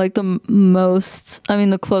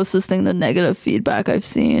closest thing to negative feedback I've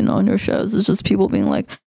seen on your shows is just people being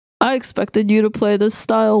like, I expected you to play this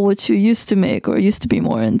style which you used to make or used to be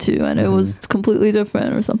more into, and it was completely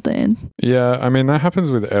different or something. Yeah, I mean, that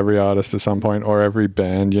happens with every artist at some point or every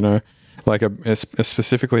band, you know? Like it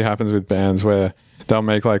specifically happens with bands where they'll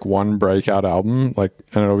make like one breakout album, like,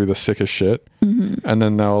 and it'll be the sickest shit. And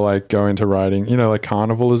then they'll like go into writing, you know, like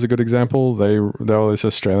Carnival is a good example. They were this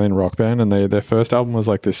Australian rock band and their first album was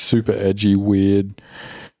like this super edgy, weird,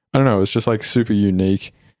 I don't know, it was just like super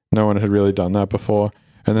unique. No one had really done that before.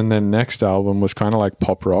 And then their next album was kind of like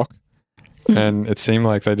pop rock. And it seemed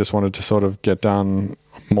like they just wanted to sort of get down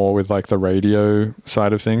more with like the radio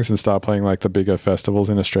side of things and start playing like the bigger festivals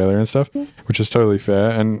in Australia and stuff, which is totally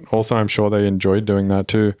fair. And also I'm sure they enjoyed doing that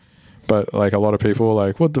too. But like a lot of people were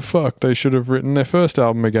like, what the fuck? They should have written their first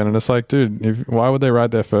album again. And it's like, dude, why would they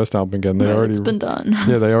write their first album again? It's been done.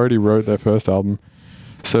 Yeah, they already wrote their first album.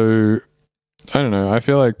 So I don't know. I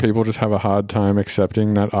feel like people just have a hard time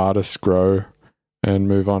accepting that artists grow and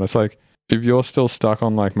move on. It's like, if you're still stuck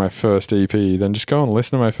on like my first EP, then just go and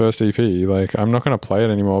listen to my first EP. Like I'm not going to play it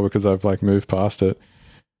anymore because I've like moved past it.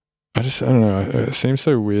 I don't know. It seems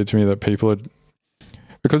so weird to me that people are,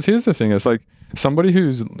 because here's the thing. It's like somebody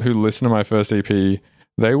who listened to my first EP,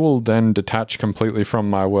 they will then detach completely from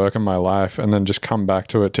my work and my life and then just come back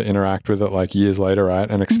to it to interact with it like years later, right?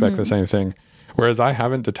 And expect the same thing. Whereas I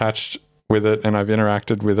haven't detached with it and I've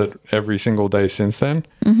interacted with it every single day since then.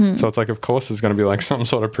 So it's like, of course there's going to be like some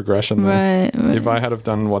sort of progression there. Right. If I had have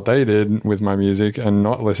done what they did with my music and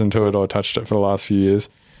not listened to it or touched it for the last few years,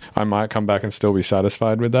 I might come back and still be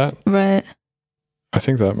satisfied with that. Right. I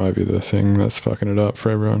think that might be the thing that's fucking it up for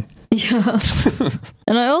everyone. Yeah.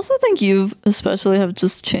 And I also think you especially have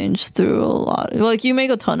just changed through a lot. Like you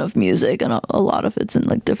make a ton of music and a lot of it's in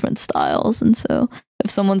like different styles. And so if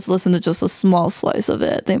someone's listened to just a small slice of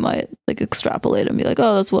it, they might like extrapolate and be like,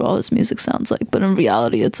 oh, that's what all his music sounds like. But in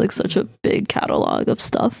reality, it's like such a big catalog of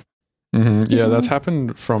stuff. Yeah, that's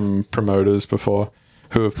happened from promoters before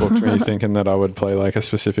who have booked me thinking that I would play like a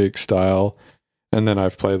specific style. And then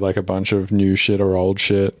I've played like a bunch of new shit or old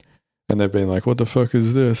shit. And they've been like, what the fuck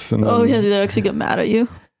is this? And then, did they actually get mad at you?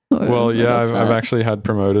 Well, yeah, I've actually had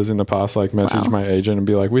promoters in the past like message my agent and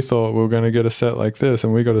be like, we thought we were going to get a set like this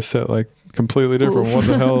and we got a set like completely different. What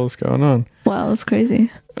the hell is going on? Wow, that's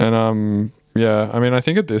crazy. And yeah, I mean, I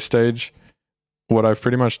think at this stage, what I've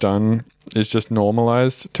pretty much done is just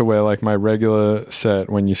normalized to where like my regular set,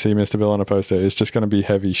 when you see Mr. Bill on a poster, is just going to be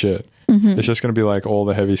heavy shit. It's just going to be like all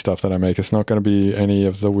the heavy stuff that I make. It's not going to be any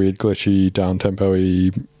of the weird, glitchy,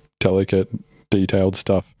 down-tempo-y, delicate, detailed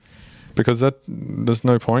stuff. Because there's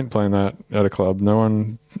no point playing that at a club. No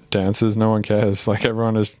one dances, no one cares. Like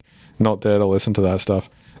everyone is not there to listen to that stuff.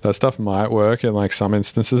 That stuff might work in like some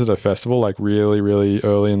instances at a festival, like really, really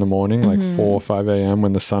early in the morning, like 4 or 5 a.m.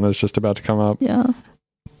 when the sun is just about to come up. Yeah.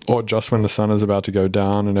 Or just when the sun is about to go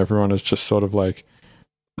down and everyone has just sort of like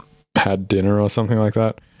had dinner or something like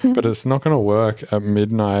that. Yeah. But it's not going to work at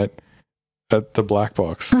midnight at the Black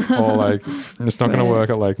Box, or like it's not going to work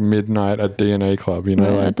at like midnight at DNA Club, you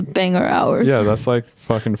know, like at the banger hours. Yeah, that's like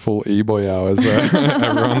fucking full e-boy hours where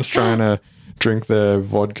everyone's trying to drink their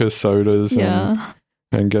vodka sodas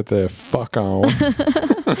and get their fuck on.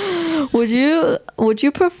 Would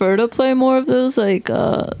you prefer to play more of those like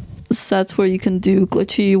sets where you can do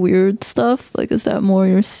glitchy, weird stuff? Like, is that more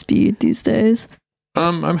your speed these days?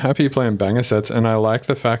 I'm happy playing banger sets, and I like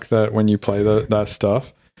the fact that when you play that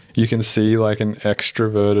stuff, you can see like an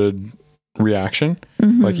extroverted reaction.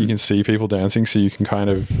 Like you can see people dancing, so you can kind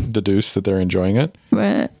of deduce that they're enjoying it.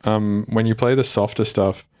 Right. When you play the softer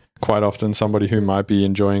stuff, quite often somebody who might be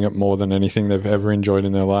enjoying it more than anything they've ever enjoyed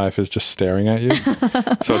in their life is just staring at you.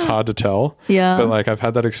 So it's hard to tell. Yeah. But like I've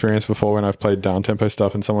had that experience before when I've played down-tempo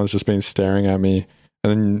stuff and someone's just been staring at me.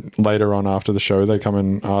 And then later on after the show, they come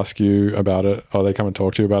and ask you about it, or they come and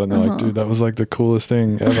talk to you about it, and they're like, dude, that was like the coolest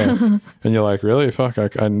thing ever. And you're like, really? Fuck, I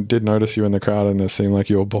did notice you in the crowd and it seemed like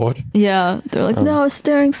you were bored. Yeah. They're like, no, I was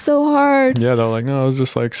staring so hard. Yeah, they're like, no, I was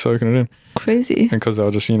just like soaking it in. Crazy. And because they'll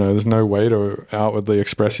just, there's no way to outwardly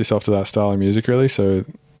express yourself to that style of music really. So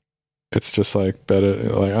it's just like better,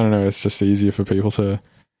 like, I don't know, it's just easier for people to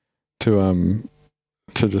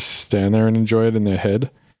just stand there and enjoy it in their head.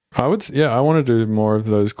 I want to do more of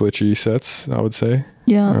those glitchy sets, I would say.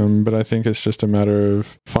 Yeah. But I think it's just a matter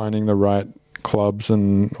of finding the right clubs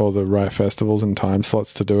or the right festivals and time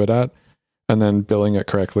slots to do it at, and then billing it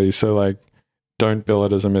correctly. So like, don't bill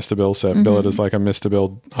it as a Mr. Bill set. Bill it as like a Mr.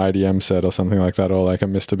 Bill IDM set or something like that, or like a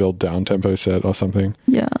Mr. Bill down tempo set or something.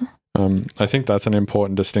 Yeah. I think that's an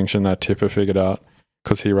important distinction that Tipper figured out,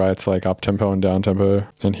 because he writes like up tempo and down tempo,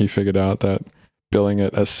 and he figured out that billing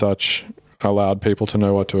it as such allowed people to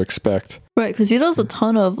know what to expect. Right, because he does a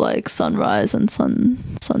ton of like sunrise and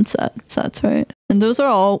sunset sets, right? And those are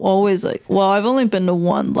all always like, well, I've only been to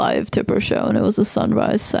one live Tipper show, and it was a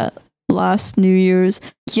sunrise set last New Year's.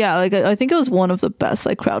 Yeah, like I think it was one of the best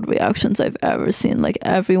like crowd reactions I've ever seen. Like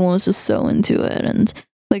everyone was just so into it, and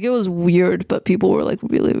like it was weird, but people were like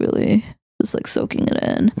really, really just like soaking it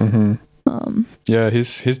in. Yeah,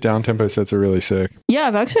 his down tempo sets are really sick. Yeah,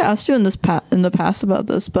 I've actually asked you in the past about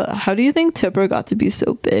this, but how do you think Tipper got to be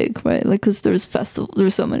so big, right? Like, because there's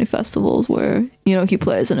so many festivals where he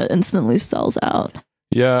plays and it instantly sells out.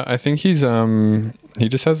 Yeah, I think he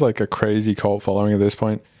just has like a crazy cult following at this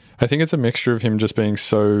point. I think it's a mixture of him just being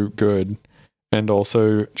so good, and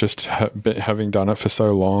also just having done it for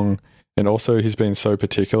so long. And also he's been so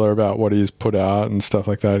particular about what he's put out and stuff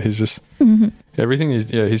like that. He's just everything he's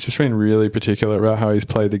just been really particular about how he's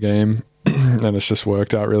played the game, and it's just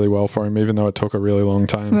worked out really well for him, even though it took a really long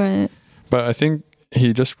time. Right. But I think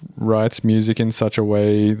he just writes music in such a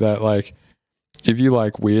way that like, if you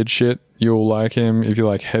like weird shit, you'll like him. If you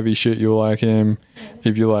like heavy shit, you'll like him.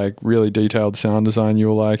 If you like really detailed sound design,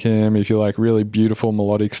 you'll like him. If you like really beautiful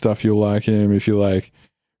melodic stuff, you'll like him. If you like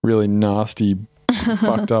really nasty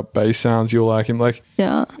fucked up bass sounds, you'll like him. Like,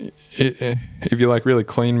 yeah, if you like really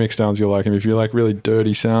clean mix downs, you'll like him. If you like really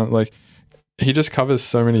dirty sound, like, he just covers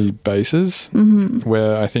so many bases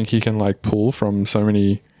where I think he can like pull from so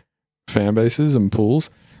many fan bases and pools.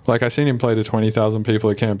 Like, I seen him play to 20,000 people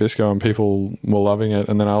at Camp Bisco and people were loving it,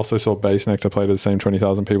 and then I also saw Bass Nectar play to the same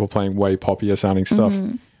 20,000 people playing way poppier sounding stuff,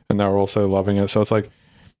 and they were also loving it. So it's like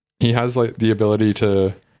he has like the ability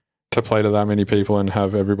to play to that many people and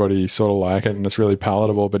have everybody sort of like it, and it's really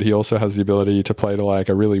palatable, but he also has the ability to play to like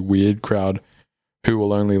a really weird crowd who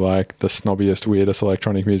will only like the snobbiest, weirdest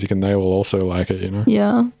electronic music, and they will also like it,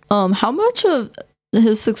 Yeah. How much of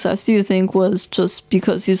his success do you think was just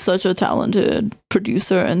because he's such a talented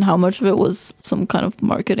producer, and how much of it was some kind of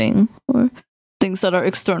marketing or things that are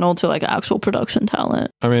external to like actual production talent?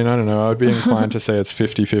 I mean, I don't know. I'd be inclined to say it's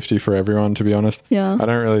 50-50 for everyone, to be honest. Yeah. I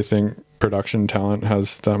don't really think production talent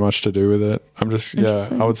has that much to do with it. I'm just,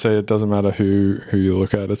 I would say it doesn't matter who you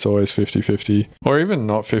look at. It's always 50-50, or even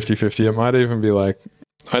not 50-50. It might even be like,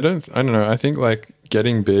 I don't know. I think like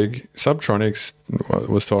getting big, Subtronics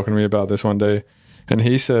was talking to me about this one day, and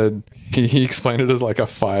he said, he explained it as like a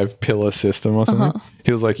 5-pillar system or something.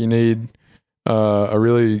 He was like, you need a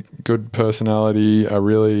really good personality,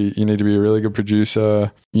 you need to be a really good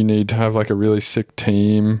producer, you need to have like a really sick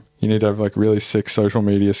team, you need to have like really sick social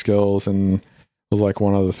media skills, and it was like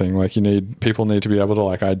one other thing, like people need to be able to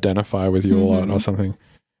like identify with you a lot or something.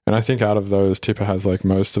 And I think out of those, Tipper has like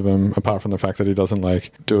most of them, apart from the fact that he doesn't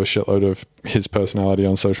like do a shitload of his personality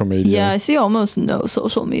on social media. Yeah, I see almost no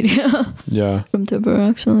social media from Tipper,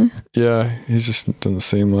 actually. Yeah, he just doesn't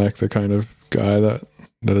seem like the kind of guy that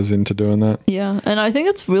is into doing that. Yeah, and I think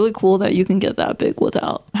it's really cool that you can get that big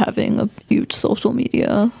without having a huge social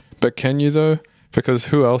media. But can you though? Because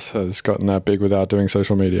who else has gotten that big without doing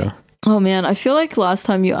social media? Oh man, I feel like last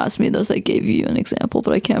time you asked me this, I gave you an example,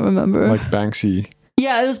 but I can't remember. Like Banksy.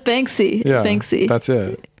 Yeah, it was Banksy. Yeah, Banksy. That's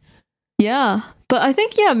it. Yeah. But I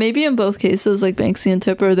think, maybe in both cases, like Banksy and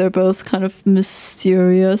Tipper, they're both kind of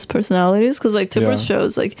mysterious personalities. Because like Tipper's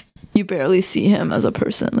shows, like you barely see him as a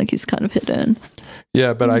person. Like he's kind of hidden.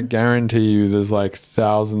 Yeah, but I guarantee you there's like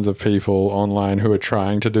thousands of people online who are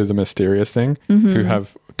trying to do the mysterious thing who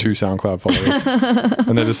have 2 SoundCloud followers.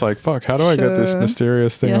 And they're just like, fuck, how do I get this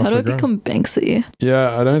mysterious thing off how do I the ground? become Banksy?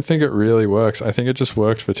 Yeah, I don't think it really works. I think it just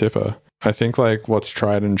worked for Tipper. I think like what's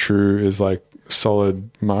tried and true is like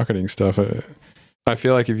solid marketing stuff. I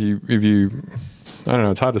feel like if you I don't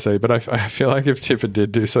know, it's hard to say, but I feel like if Tipper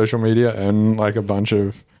did do social media and like a bunch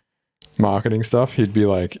of marketing stuff, he'd be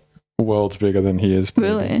like worlds bigger than he is.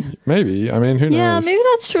 Really? Maybe. I mean, who knows? Yeah, maybe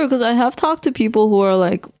that's true, because I have talked to people who are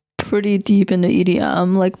like pretty deep into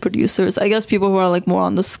EDM, like producers. I guess people who are like more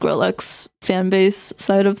on the Skrillex fan base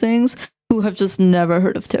side of things, who have just never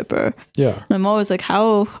heard of Tipper. Yeah. And I'm always like,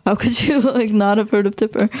 how could you like not have heard of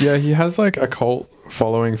Tipper? Yeah, he has like a cult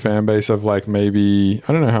following fan base of like maybe,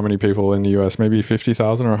 I don't know how many people in the US, maybe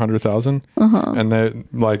 50,000 or 100,000. And they're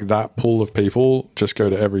like, that pool of people just go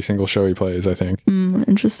to every single show he plays, I think.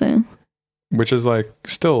 Interesting. Which is like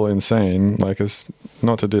still insane. Like, it's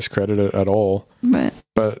not to discredit it at all. Right.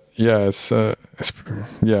 But yeah, it's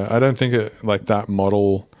yeah, I don't think it like that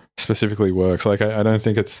model specifically works. Like, I don't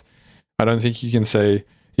think you can say,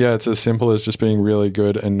 yeah, it's as simple as just being really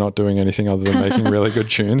good and not doing anything other than making really good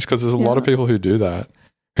tunes. Because there's a lot of people who do that,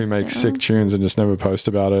 who make sick tunes and just never post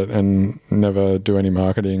about it and never do any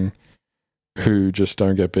marketing, who just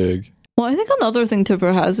don't get big. Well, I think another thing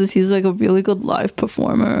Tipper has is he's like a really good live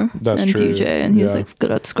performer and true. DJ, and he's like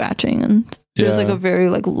good at scratching, and there's like a very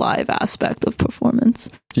like live aspect of performance.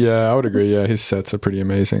 Yeah, I would agree. Yeah, his sets are pretty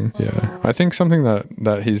amazing. Yeah, I think something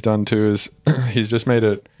that he's done too is he's just made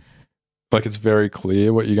it like it's very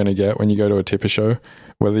clear what you're going to get when you go to a Tipper show,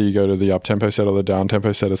 whether you go to the up-tempo set or the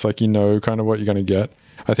down-tempo set. It's like, you know, kind of what you're going to get.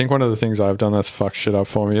 I think one of the things I've done that's fucked shit up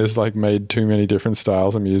for me is like made too many different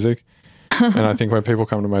styles of music. And I think when people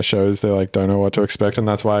come to my shows, they like don't know what to expect. And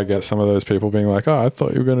that's why I get some of those people being like, oh, I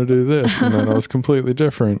thought you were going to do this. And then it was completely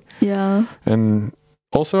different. Yeah. And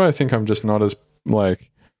also I think I'm just not as like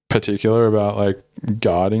particular about like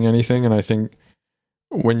guarding anything. And I think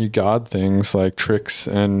when you guard things like tricks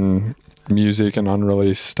and music and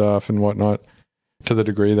unreleased stuff and whatnot to the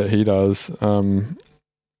degree that he does,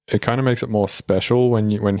 it kind of makes it more special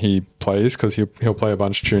when he plays, because he'll play a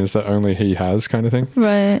bunch of tunes that only he has, kind of thing.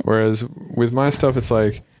 Right. Whereas with my stuff, it's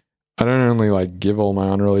like I don't only like give all my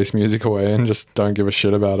unreleased music away and just don't give a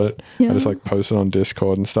shit about it. I just like post it on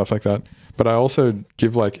Discord and stuff like that. But I also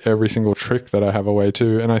give like every single trick that I have away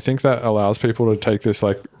too. And I think that allows people to take this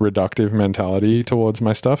like reductive mentality towards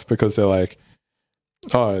my stuff, because they're like,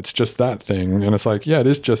 oh, it's just that thing. And it's like, yeah, it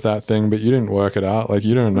is just that thing, but you didn't work it out. Like,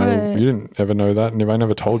 you don't know, you didn't ever know that. And if I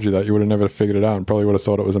never told you that, you would have never figured it out and probably would have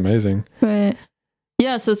thought it was amazing. Right.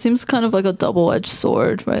 Yeah, so it seems kind of like a double-edged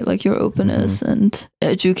sword, right? Like your openness and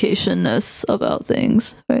educationness about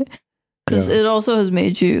things, right? Because it also has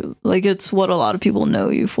made you, like, it's what a lot of people know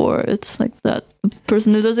you for. It's like that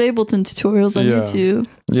person who does Ableton tutorials on YouTube.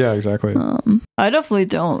 Yeah, exactly. I definitely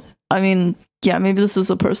don't. I mean, yeah, maybe this is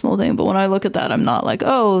a personal thing, but when I look at that, I'm not like,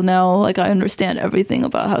 oh, now like I understand everything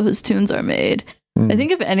about how his tunes are made. I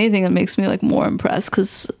think if anything, it makes me like more impressed,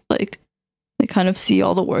 because like I kind of see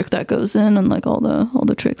all the work that goes in and like all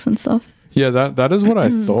the tricks and stuff. Yeah, that is what I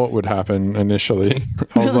thought would happen initially.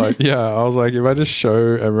 I was like, if I just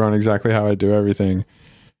show everyone exactly how I do everything,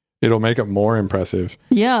 it'll make it more impressive.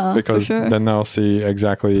 Yeah, because for sure. Then they'll see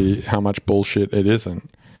exactly how much bullshit it isn't,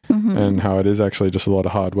 and how it is actually just a lot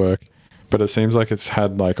of hard work. But it seems like it's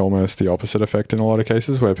had like almost the opposite effect in a lot of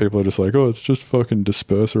cases, where people are just like, oh, it's just fucking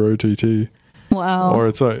disperser OTT. Wow. Or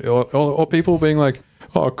it's like, or people being like,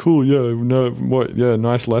 oh, cool,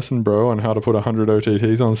 nice lesson, bro, on how to put 100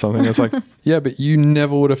 OTTs on something. It's like, yeah, but you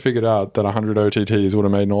never would have figured out that 100 OTTs would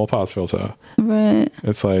have made an all-pass filter. Right.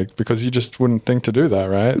 It's like, because you just wouldn't think to do that,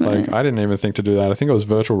 right? Like, I didn't even think to do that. I think it was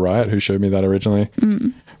Virtual Riot who showed me that originally.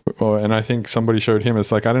 And I think somebody showed him.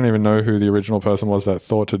 It's like, I don't even know who the original person was that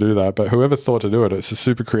thought to do that, but whoever thought to do it, it's a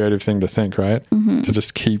super creative thing to think, right? To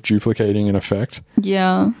just keep duplicating an effect.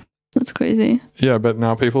 Yeah. That's crazy. Yeah, but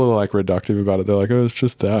now people are like reductive about it. They're like, oh, it's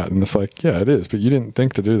just that. And it's like, yeah, it is, but you didn't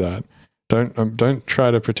think to do that. Don't try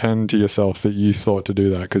to pretend to yourself that you thought to do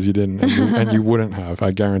that, because you didn't, and you wouldn't have.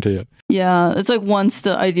 I guarantee it. Yeah, it's like once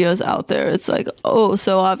the idea is out there, it's like, oh,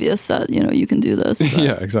 so obvious that, you know, you can do this.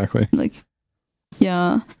 Yeah, exactly. Like,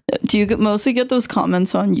 yeah. Do you mostly get those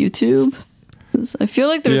comments on YouTube? 'Cause I feel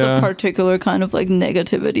like there's a particular kind of like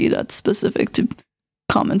negativity that's specific to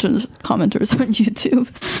commenters on YouTube.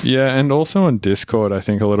 Yeah, and also on Discord, I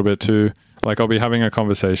think a little bit too. Like, I'll be having a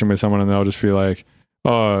conversation with someone and they'll just be like,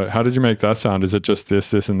 oh, how did you make that sound? Is it just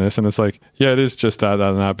this, and this? And it's like, yeah, it is just that,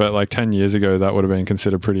 and that. But like 10 years ago, that would have been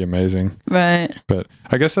considered pretty amazing. Right. But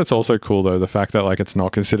I guess that's also cool, though, the fact that like it's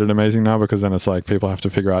not considered amazing now, because then it's like people have to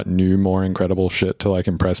figure out new, more incredible shit to like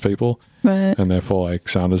impress people. Right. And therefore, like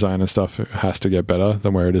sound design and stuff has to get better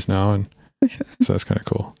than where it is now. And for sure. So that's kind of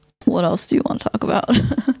cool. What else do you want to talk about?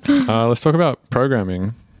 Let's talk about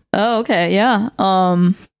programming. Oh, okay. Yeah.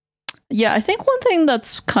 Yeah, I think one thing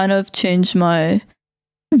that's kind of changed my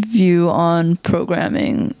view on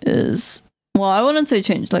programming is, well, I wouldn't say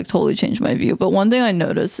totally change my view, but one thing I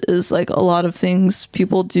notice is like a lot of things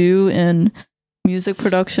people do in music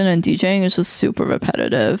production and DJing is just super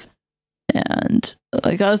repetitive. And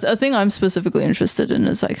like a thing I'm specifically interested in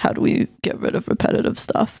is like, how do we get rid of repetitive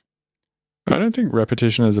stuff? I don't think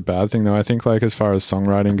repetition is a bad thing though. I think like as far as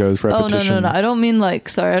songwriting goes, repetition. Oh, no. I don't mean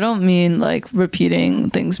like repeating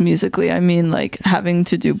things musically. I mean like having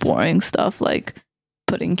to do boring stuff like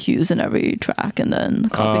putting cues in every track and then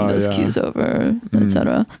copying those cues over,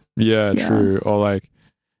 etc. Yeah, true. Or like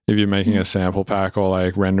if you're making a sample pack or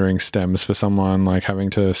like rendering stems for someone, like having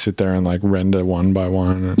to sit there and like render one by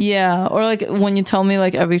one. Yeah, or like when you tell me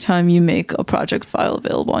like every time you make a project file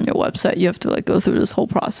available on your website, you have to like go through this whole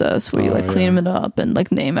process where you like clean it up and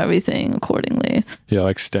like name everything accordingly. Yeah,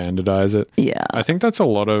 like standardize it. Yeah. I think that's a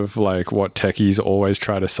lot of like what techies always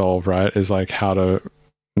try to solve, right? Is like how to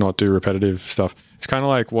not do repetitive stuff. It's kind of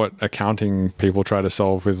like what accounting people try to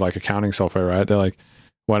solve with like accounting software, right? They're like,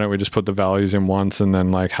 why don't we just put the values in once and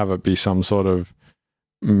then like have it be some sort of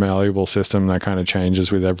malleable system that kind of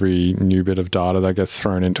changes with every new bit of data that gets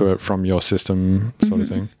thrown into it from your system sort of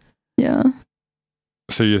thing. Yeah.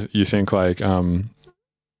 So you think like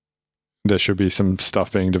there should be some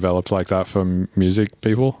stuff being developed like that for music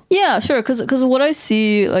people? Yeah, sure. Because what I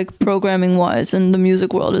see like programming wise in the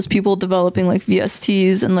music world is people developing like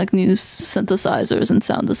VSTs and like new synthesizers and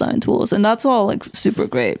sound design tools. And that's all like super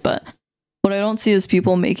great. But what I don't see is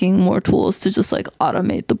people making more tools to just like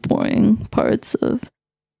automate the boring parts of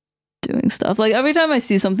doing stuff. Like every time I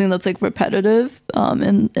see something that's like repetitive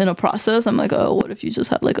in a process, I'm like, oh, what if you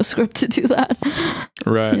just had like a script to do that?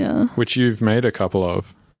 Right. Yeah. Which you've made a couple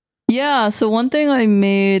of. Yeah, so one thing I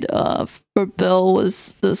made for Bill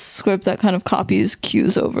was this script that kind of copies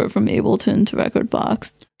cues over from Ableton to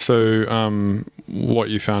Rekordbox. So what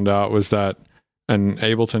you found out was that an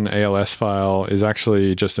Ableton ALS file is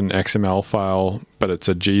actually just an XML file, but it's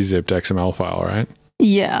a gzipped XML file, right?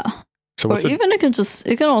 Yeah. So or even it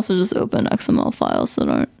can also just open XML files that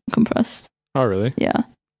aren't compressed. Oh, really? Yeah.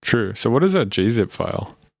 True. So what is a gzip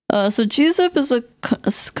file? So gzip is a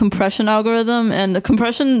compression algorithm, and the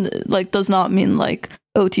compression like does not mean like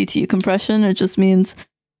OTT compression. It just means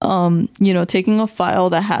taking a file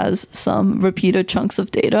that has some repeated chunks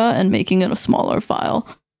of data and making it a smaller file.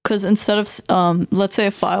 Because instead of let's say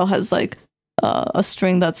a file has like a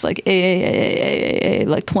string that's like A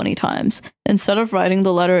like 20 times, instead of writing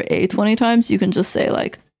the letter A 20 times, you can just say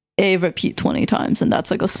like A repeat 20 times, and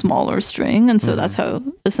that's like a smaller string. And so that's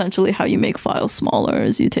essentially how you make files smaller,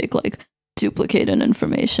 is you take like duplicated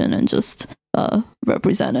information and just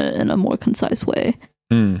represent it in a more concise way.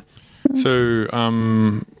 So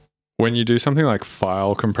when you do something like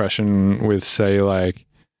file compression with say like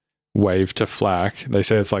wave to FLAC, they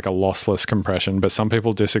say it's like a lossless compression, but some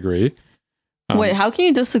people disagree. Wait, how can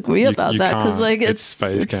you disagree about that? Because like it's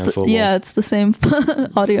phase cancelable. Yeah, it's the same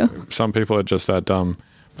audio. Some people are just that dumb.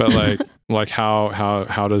 But like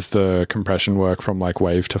how does the compression work from like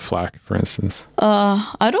wave to FLAC, for instance?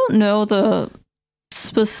 I don't know the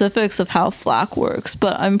specifics of how FLAC works,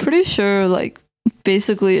 but I'm pretty sure like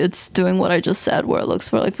basically it's doing what I just said, where it looks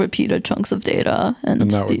for like repeated chunks of data, and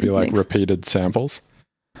that would be like repeated samples.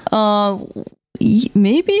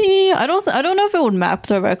 Maybe I don't know if it would map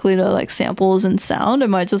directly to like samples and sound. It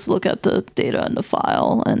might just look at the data in the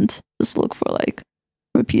file and just look for like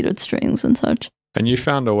repeated strings and such. And you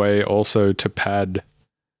found a way also to pad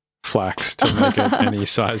FLACs to make it any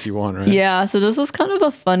size you want, right? Yeah, so this is kind of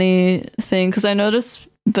a funny thing, because I noticed,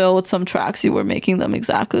 Bill, with some tracks you were making them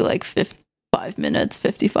exactly like 5 minutes,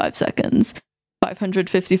 55 seconds,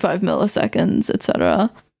 555 milliseconds,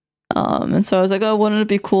 etc. And so I was like, oh, wouldn't it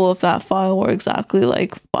be cool if that file were exactly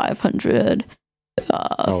like 500?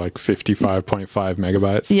 Like 55.5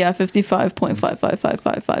 megabytes? Yeah,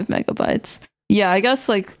 55.55555 megabytes. Yeah, I guess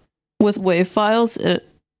like with WAV files,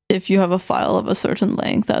 if you have a file of a certain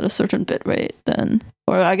length at a certain bit rate, then,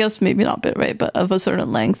 or I guess maybe not bit rate, but of a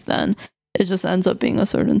certain length, then it just ends up being a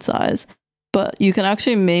certain size. But you can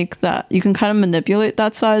actually make that, you can kind of manipulate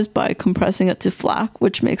that size by compressing it to FLAC,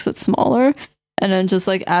 which makes it smaller, and then just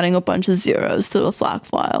like adding a bunch of zeros to the FLAC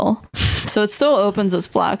file. So it still opens as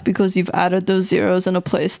FLAC because you've added those zeros in a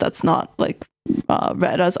place that's not like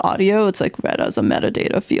read as audio. It's like read as a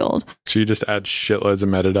metadata field. So you just add shitloads of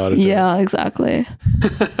metadata to Yeah, exactly.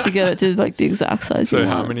 To get it to like the exact size. So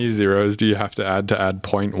how many zeros do you have to add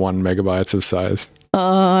 0.1 megabytes of size?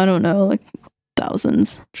 I don't know, like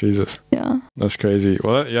thousands. Jesus. Yeah. That's crazy.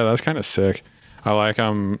 Well, yeah, that's kind of sick. I like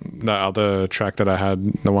the other track that I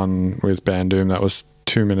had, the one with Bandoom, that was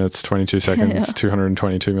 2 minutes 22 seconds, Yeah.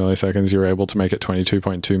 222 milliseconds. You were able to make it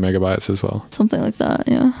 22.2 megabytes as well. Something like that,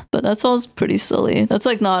 yeah. But that's all pretty silly. That's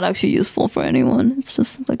like not actually useful for anyone. It's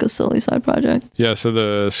just like a silly side project. Yeah, so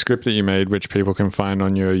the script that you made, which people can find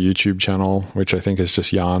on your YouTube channel, which I think is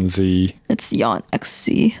just YarnZ, It's Yawn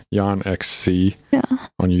XC. YarnXC Yeah.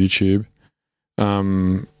 on YouTube.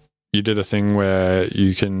 You did a thing where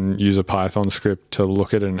you can use a Python script to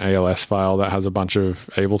look at an ALS file that has a bunch of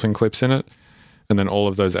Ableton clips in it. And then all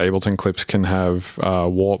of those Ableton clips can have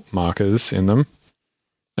warp markers in them.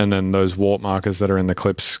 And then those warp markers that are in the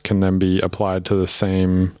clips can then be applied to the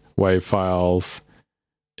same wave files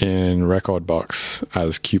in Rekordbox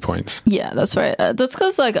as cue points. Yeah, that's right. That's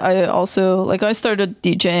because like I also like I started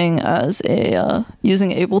DJing as a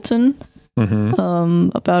using Ableton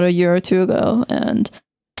about a year or two ago, and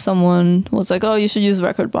someone was like, "Oh, you should use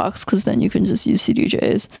Rekordbox because then you can just use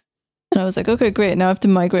CDJs." And I was like, "Okay, great. Now I have to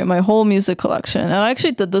migrate my whole music collection." And I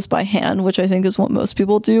actually did this by hand, which I think is what most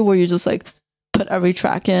people do, where you just like put every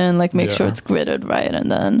track in, like make sure it's gridded right, and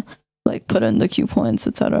then like put in the cue points,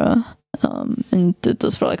 etc. And did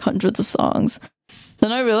this for like hundreds of songs.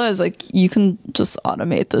 Then I realized like you can just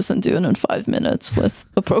automate this and do it in 5 minutes with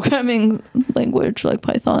a programming language like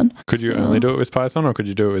Python. Could you only do it with Python, or could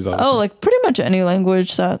you do it with other? Oh, like pretty much any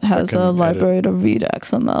language that has a library to read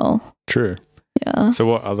XML. True. Yeah. So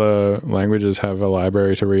what other languages have a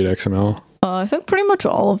library to read XML? I think pretty much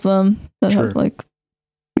all of them that have like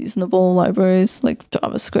reasonable libraries, like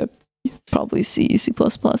JavaScript, probably C, C++.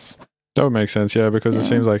 That would make sense, yeah, because it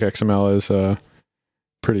seems like XML is a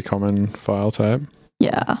pretty common file type.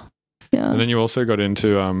 Yeah. Yeah. And then you also got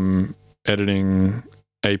into editing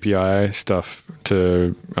API stuff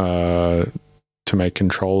to make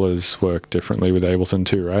controllers work differently with Ableton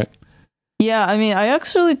too, right? Yeah, I mean, I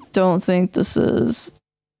actually don't think this is...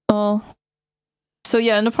 Well, so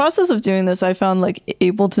yeah, in the process of doing this, I found like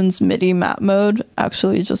Ableton's MIDI map mode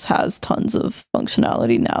actually just has tons of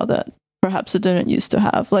functionality now that perhaps it didn't used to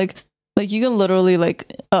have. Like you can literally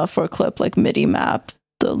like for a clip like MIDI map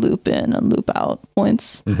the loop in and loop out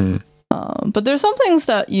points. But there's some things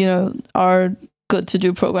that, you know, are good to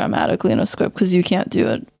do programmatically in a script because you can't do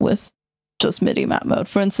it with just MIDI map mode.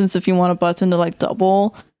 For instance, if you want a button to like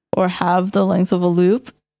double or have the length of a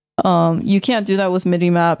loop, you can't do that with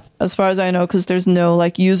MIDI map as far as I know, because there's no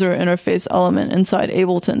like user interface element inside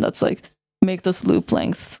Ableton that's like make this loop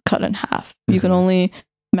length cut in half. You can only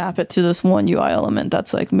map it to this one UI element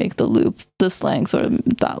that's like make the loop this length or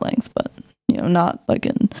that length, but you know, not like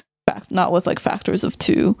not with like factors of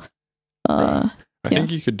 2. I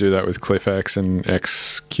think you could do that with CliffX and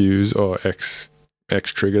X cues or X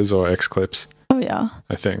triggers or X clips. Oh yeah,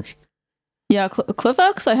 I think. Yeah,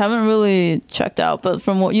 CliffX I haven't really checked out, but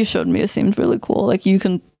from what you showed me, it seemed really cool. Like you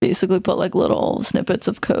can basically put like little snippets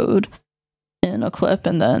of code in a clip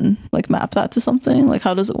and then like map that to something. Like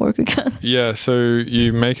how does it work again? Yeah, so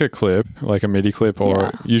you make a clip, like a MIDI clip,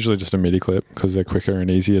 or usually just a MIDI clip because they're quicker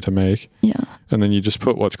and easier to make. Yeah. And then you just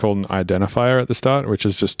put what's called an identifier at the start, which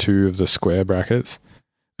is just 2 of the square brackets.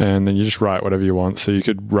 And then you just write whatever you want. So you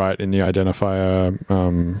could write in the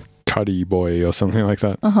identifier Cuddy Boy or something like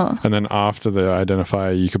that. And then after the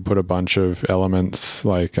identifier, you could put a bunch of elements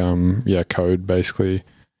like, code basically.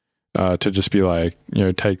 To just be like, you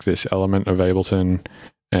know, take this element of Ableton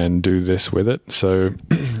and do this with it. So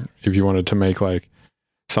if you wanted to make like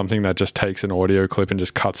something that just takes an audio clip and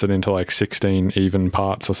just cuts it into like 16 even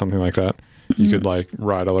parts or something like that, you could like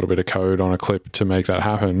write a little bit of code on a clip to make that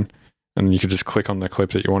happen. And you could just click on the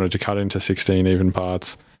clip that you wanted to cut into 16 even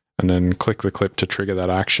parts and then click the clip to trigger that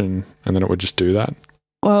action. And then it would just do that.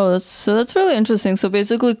 Wow, that's really interesting. So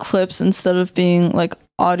basically clips, instead of being like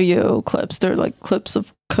audio clips, they're like clips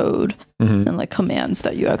of code and like commands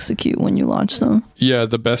that you execute when you launch them. Yeah,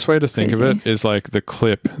 the best way to think of it is like the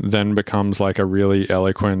clip then becomes like a really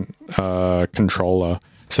eloquent controller.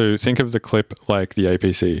 So think of the clip like the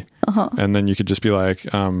APC. And then you could just be like,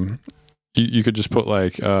 you could just put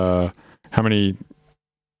like, how many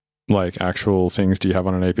like actual things do you have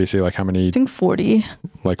on an APC? Like how many? I think 40.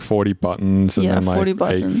 Like 40 buttons and then like 8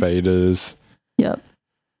 faders. Yep.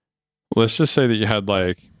 Let's just say that you had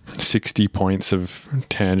like 60 points of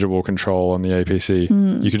tangible control on the APC.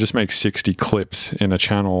 You could just make 60 clips in a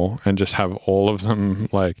channel and just have all of them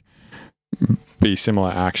like be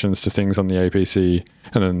similar actions to things on the APC.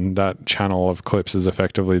 And then that channel of clips is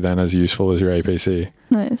effectively then as useful as your APC.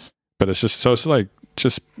 Nice. But it's just, so it's like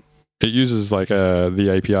just, it uses like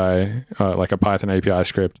the API, like a Python API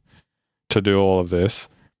script to do all of this,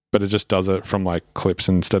 but it just does it from like clips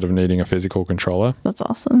instead of needing a physical controller. That's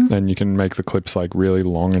awesome. And you can make the clips like really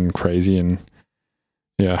long and crazy and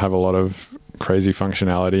have a lot of crazy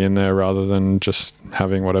functionality in there rather than just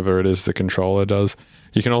having whatever it is the controller does.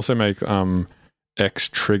 You can also make X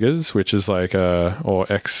triggers, which is like or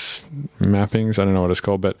X mappings. I don't know what it's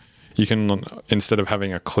called, but you can, instead of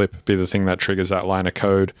having a clip be the thing that triggers that line of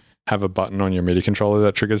code, have a button on your MIDI controller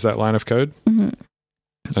that triggers that line of code. Mm-hmm.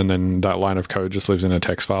 And then that line of code just lives in a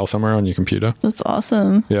text file somewhere on your computer. That's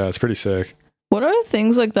awesome. Yeah, it's pretty sick. What are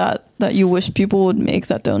things like that you wish people would make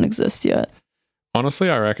that don't exist yet? Honestly,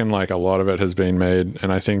 I reckon like a lot of it has been made,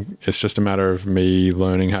 and I think it's just a matter of me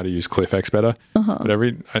learning how to use CliffX better. But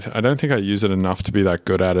I don't think I use it enough to be that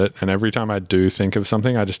good at it. And every time I do think of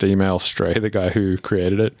something, I just email Stray, the guy who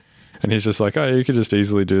created it, and he's just like, "Oh, you could just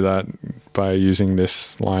easily do that by using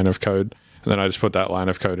this line of code." And then I just put that line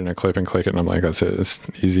of code in a clip and click it, and I'm like, "That's it. It's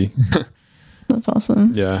easy." That's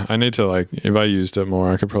awesome. Yeah, I need to, like, if I used it more,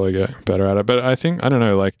 I could probably get better at it. But I think, I don't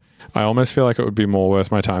know, like, I almost feel like it would be more worth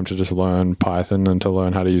my time to just learn Python than to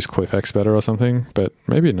learn how to use CliffX better or something. But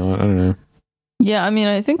maybe not. I don't know. Yeah, I mean,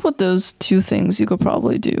 I think with those two things, you could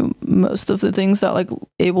probably do most of the things that like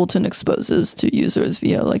Ableton exposes to users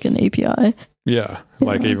via like an API. Yeah,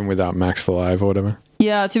 like even without Max for Live or whatever.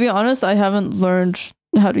 Yeah, to be honest, I haven't learned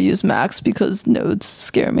how to use Max because nodes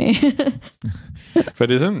scare me.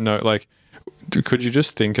 But isn't like, could you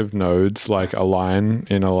just think of nodes like a line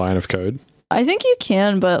in a line of code? I think you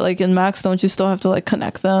can, but like in Max, don't you still have to like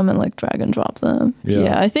connect them and like drag and drop them?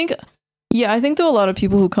 Yeah, I think to a lot of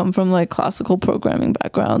people who come from like classical programming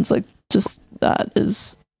backgrounds, like just that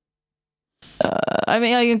is, I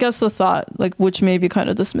mean, I guess the thought, like, which may be kind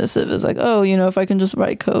of dismissive, is like, oh, you know, if I can just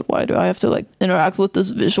write code, why do I have to like interact with this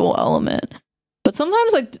visual element? But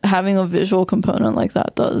sometimes like having a visual component like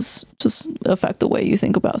that does just affect the way you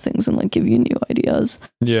think about things and like give you new ideas.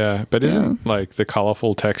 Yeah, but isn't like the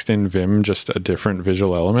colorful text in Vim just a different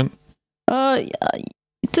visual element? Yeah,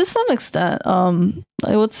 to some extent.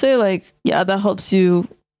 I would say like, yeah, that helps you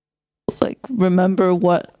like remember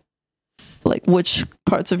what, like which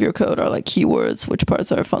parts of your code are like keywords, which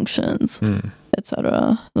parts are functions,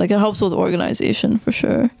 etc. Like it helps with organization for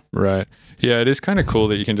sure. Right. Yeah, it is kind of cool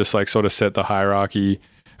that you can just like sort of set the hierarchy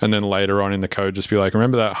and then later on in the code just be like,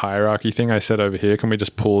 remember that hierarchy thing I said over here? Can we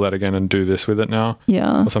just pull that again and do this with it now?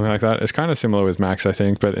 Yeah. Or something like that. It's kind of similar with Max, I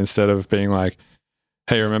think, but instead of being like,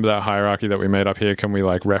 hey, remember that hierarchy that we made up here? Can we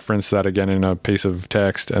like reference that again in a piece of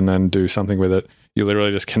text and then do something with it? You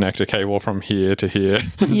literally just connect a cable from here to here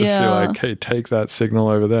and just be like, hey, take that signal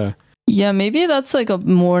over there. Yeah, maybe that's like a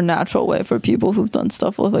more natural way for people who've done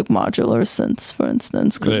stuff with like modular synths, for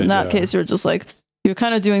instance, because in that case, you're just like, you're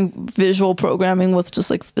kind of doing visual programming with just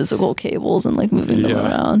like physical cables and like moving them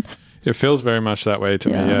around. It feels very much that way to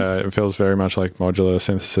me. Yeah, it feels very much like modular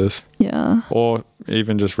synthesis. Yeah. Or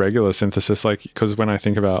even just regular synthesis. Like, because when I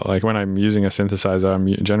think about, like, when I'm using a synthesizer, I'm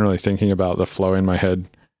generally thinking about the flow in my head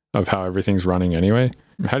of how everything's running anyway.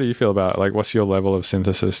 How do you feel about, like, what's your level of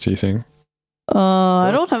synthesis, do you think? I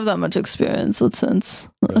don't have that much experience with synths.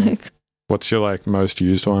 Really? Like, what's your, like, most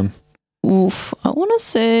used one? Oof, I want to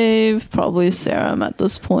say probably Serum at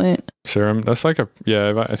this point. Serum? That's like I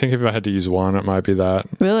think if I had to use one, it might be that.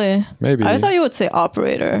 Really? Maybe. I thought you would say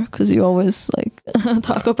Operator, because you always like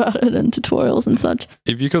talk about it in tutorials and such.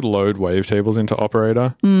 If you could load wavetables into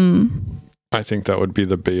Operator, I think that would be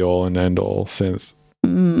the be-all and end-all synth.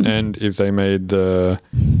 And if they made the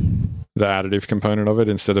additive component of it,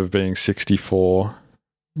 instead of being 64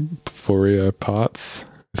 Fourier parts...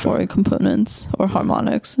 Fourier components or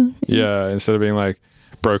harmonics. Yeah, instead of being like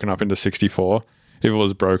broken up into 64, if it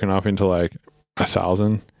was broken up into like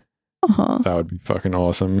 1,000, that would be fucking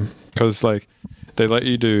awesome. Because like they let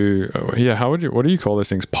you do, what do you call those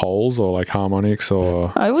things? Poles or like harmonics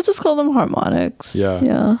or? I would just call them harmonics.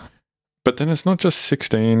 Yeah. But then it's not just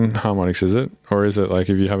 16 harmonics, is it? Or is it like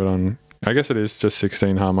if you have it on, I guess it is just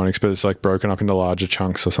 16 harmonics, but it's like broken up into larger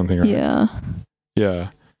chunks or something, right?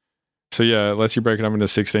 Yeah. So yeah, it lets you break it up into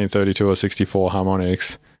 16, 32 or 64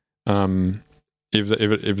 harmonics. If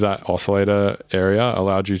that oscillator area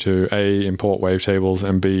allowed you to A, import wavetables,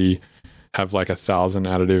 and B, have like 1,000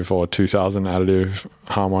 additive or 2,000 additive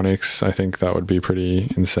harmonics, I think that would be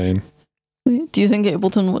pretty insane. Do you think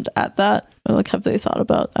Ableton would add that? Or like have they thought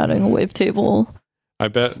about adding a wavetable? I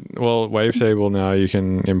bet, well, wavetable now you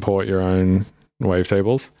can import your own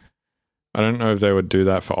wavetables. I don't know if they would do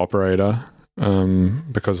that for Operator.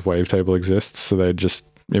 Because wavetable exists, so they'd just,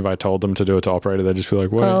 if I told them to do it to Operator, they'd just be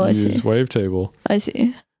like, "Why use wavetable?" I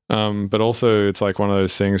see. But also, it's like one of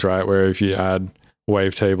those things, right, where if you add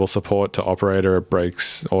wavetable support to Operator, it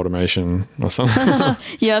breaks automation or something.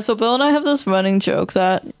 Yeah. So Bill and I have this running joke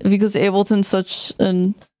that because Ableton's such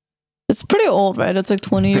an It's pretty old, right? It's like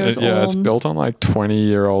 20 years old. Yeah, it's built on like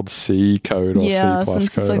 20-year-old C code or Yeah, C plus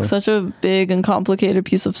since code. it's like such a big and complicated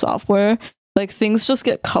piece of software, like things just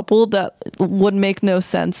get coupled that would make no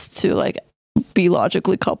sense to like be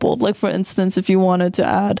logically coupled. Like for instance, if you wanted to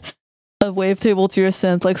add a wavetable to your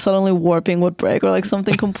synth, like suddenly warping would break, or like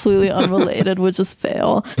something completely unrelated would just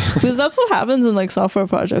fail. Because that's what happens in like software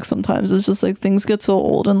projects sometimes. It's just like things get so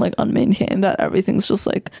old and like unmaintained that everything's just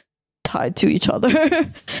like tied to each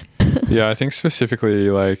other. Yeah, I think specifically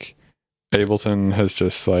like Ableton has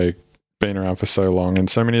just like been around for so long, and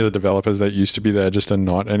so many of the developers that used to be there just are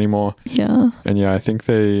not anymore. Yeah. And yeah, I think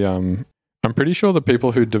they I'm pretty sure the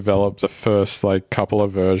people who developed the first like couple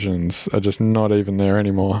of versions are just not even there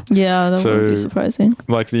anymore. Yeah, that would be surprising.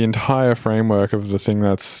 Like the entire framework of the thing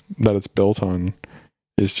that it's built on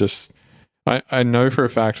is just I know for a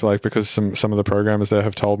fact, like, because some of the programmers there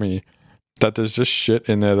have told me that there's just shit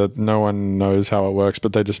in there that no one knows how it works,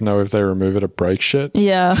 but they just know if they remove it breaks shit.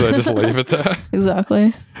 Yeah. So they just leave it there.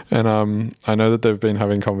 Exactly. And I know that they've been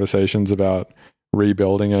having conversations about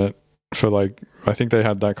rebuilding it for like, I think they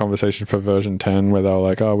had that conversation for version 10 where they were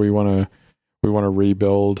like, oh, we want to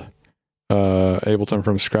rebuild Ableton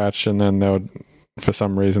from scratch, and then they would, for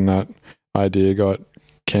some reason that idea got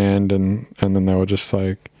canned, and then they were just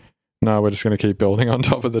like, no, we're just going to keep building on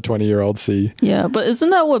top of the 20-year-old C. Yeah, but isn't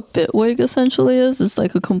that what Bitwig essentially is? It's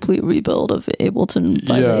like a complete rebuild of Ableton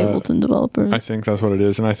by the Ableton developers. I think that's what it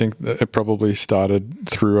is, and I think that it probably started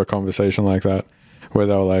through a conversation like that, where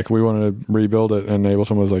they were like, we want to rebuild it, and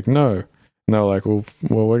Ableton was like, no. And they were like, well,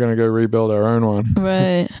 we're going to go rebuild our own one.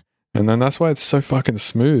 Right. And then that's why it's so fucking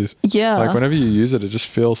smooth. Yeah. Like whenever you use it, it just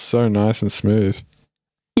feels so nice and smooth.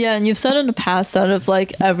 Yeah, and you've said in the past that if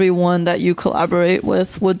like everyone that you collaborate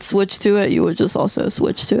with would switch to it, you would just also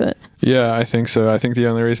switch to it. Yeah, I think so. I think the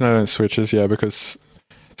only reason I don't switch is because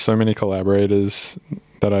so many collaborators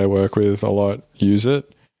that I work with a lot use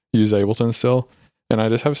Ableton still. And I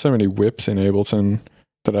just have so many whips in Ableton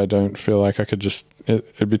that I don't feel like I could just,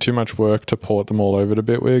 it'd be too much work to port them all over to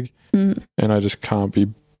Bitwig. Mm. And I just can't be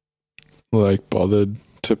like bothered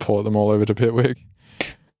to port them all over to Bitwig.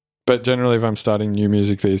 But generally, if I'm starting new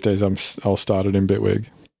music these days, I'll start it in Bitwig.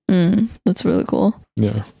 That's really cool.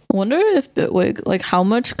 Yeah. I wonder if Bitwig, like how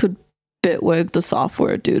much could Bitwig, the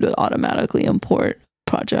software, do to automatically import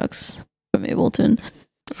projects from Ableton?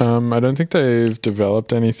 I don't think they've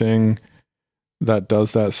developed anything that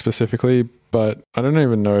does that specifically, but I don't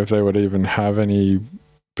even know if they would even have any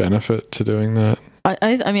benefit to doing that.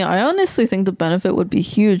 I mean, I honestly think the benefit would be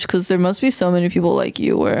huge, because there must be so many people like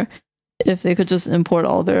you where if they could just import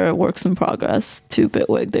all their works in progress to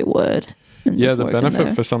Bitwig, they would. Yeah, the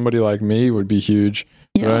benefit for somebody like me would be huge.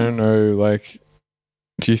 Yeah. But I don't know, like,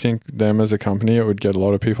 do you think them as a company, it would get a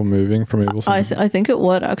lot of people moving from Ableton? I think it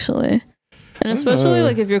would, actually. And especially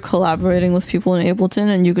like if you're collaborating with people in Ableton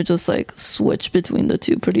and you could just like switch between the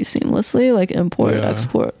two pretty seamlessly, like import,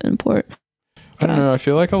 export, import. I don't know. I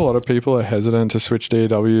feel like a lot of people are hesitant to switch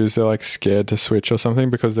DAWs. They're like scared to switch or something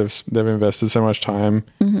because they've invested so much time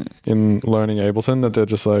in learning Ableton that they're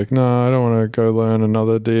just like, no, I don't want to go learn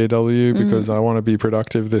another DAW because I want to be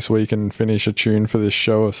productive this week and finish a tune for this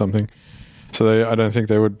show or something. So I don't think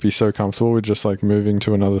they would be so comfortable with just like moving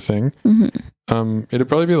to another thing. It'd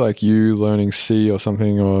probably be like you learning C or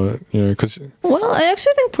something, or because. Well, I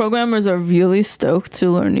actually think programmers are really stoked to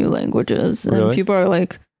learn new languages, and people are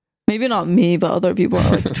like. Maybe not me, but other people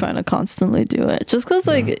are like trying to constantly do it. Just because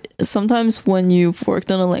like sometimes when you've worked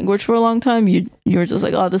in a language for a long time, you're just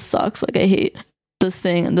like, oh, this sucks. Like I hate this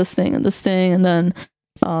thing and this thing and this thing. And then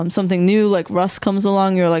something new like Rust comes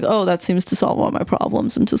along. You're like, oh, that seems to solve all my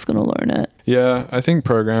problems. I'm just going to learn it. Yeah, I think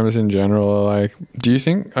programmers in general are like, do you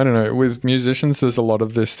think, I don't know, with musicians, there's a lot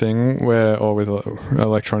of this thing where, or with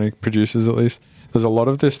electronic producers at least, there's a lot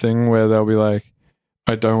of this thing where they'll be like,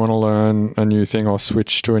 I don't want to learn a new thing or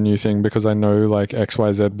switch to a new thing because I know like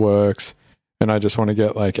XYZ works and I just want to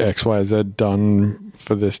get like XYZ done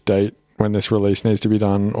for this date when this release needs to be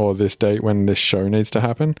done, or this date when this show needs to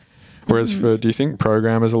happen. Whereas do you think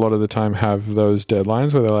programmers a lot of the time have those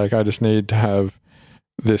deadlines where they're like, I just need to have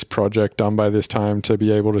this project done by this time to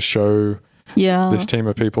be able to show this team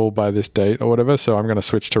of people by this date or whatever, so I'm going to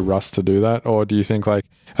switch to Rust to do that? Or do you think like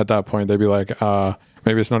at that point they'd be like,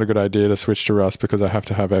 maybe it's not a good idea to switch to Rust because I have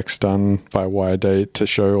to have X done by Y date to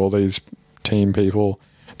show all these team people.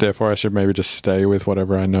 Therefore, I should maybe just stay with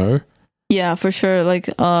whatever I know. Yeah, for sure. Like,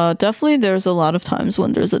 definitely there's a lot of times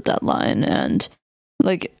when there's a deadline and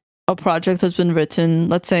like a project has been written,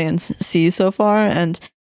 let's say in C so far, and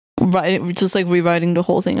just like rewriting the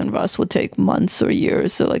whole thing in Rust would take months or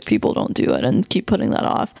years. So like people don't do it and keep putting that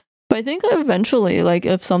off. But I think eventually, like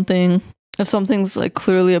if something if something's like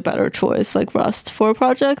clearly a better choice, like Rust for a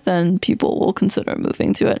project, then people will consider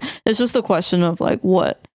moving to it. It's just a question of like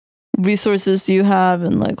what resources do you have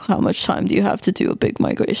and like how much time do you have to do a big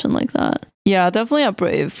migration like that. Yeah, definitely at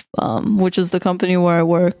Brave, which is the company where I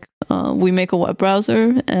work. We make a web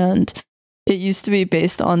browser, and it used to be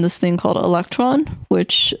based on this thing called Electron,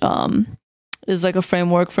 which is like a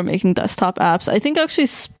framework for making desktop apps. I think actually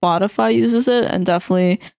Spotify uses it, and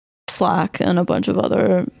definitely Slack and a bunch of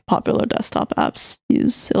other popular desktop apps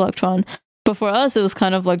use Electron. But for us, it was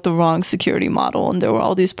kind of like the wrong security model, and there were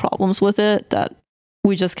all these problems with it that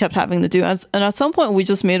we just kept having to do. And at some point, we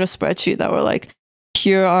just made a spreadsheet that were like,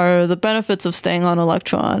 here are the benefits of staying on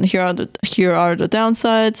Electron, here are the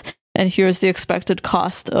downsides, and here's the expected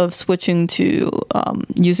cost of switching to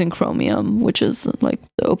using Chromium, which is like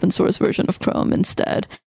the open source version of Chrome instead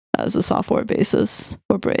as a software basis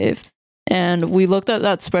for Brave. And we looked at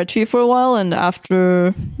that spreadsheet for a while, and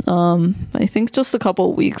after I think just a couple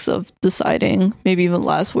of weeks of deciding, maybe even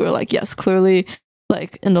less, we were like, yes, clearly,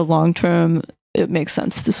 like in the long term, it makes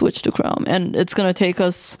sense to switch to Chrome. And it's going to take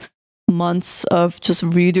us months of just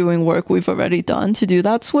redoing work we've already done to do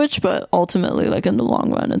that switch, but ultimately, like in the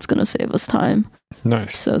long run, it's going to save us time.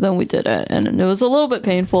 Nice. So then we did it, and it was a little bit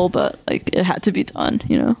painful, but like it had to be done,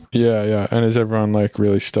 you know? Yeah. And is everyone like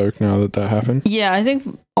really stoked now that happened? Yeah, I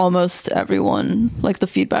think almost everyone, like the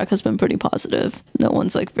feedback has been pretty positive. No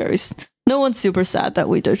one's super sad that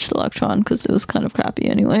we ditched Electron because it was kind of crappy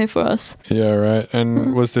anyway for us. Yeah, right.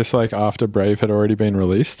 And was this like after Brave had already been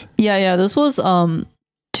released? Yeah. This was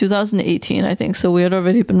 2018, I think. So we had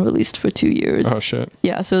already been released for 2 years. Oh shit.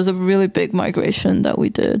 Yeah, so it was a really big migration that we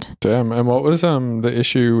did. Damn. And what was the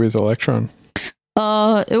issue with Electron?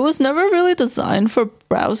 It was never really designed for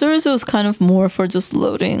browsers. It was kind of more for just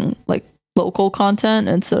loading like local content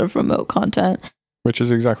instead of remote content. Which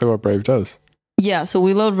is exactly what Brave does. Yeah, so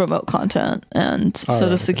we load remote content, and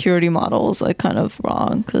the security model is like kind of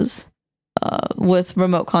wrong because with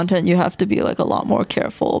remote content, you have to be like a lot more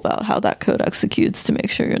careful about how that code executes to make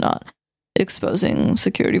sure you're not exposing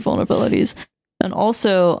security vulnerabilities. And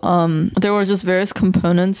also, there were just various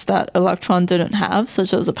components that Electron didn't have,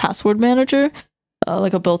 such as a password manager,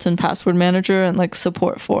 like a built-in password manager, and like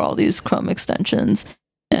support for all these Chrome extensions.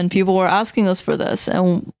 And people were asking us for this,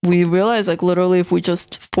 and we realized like literally if we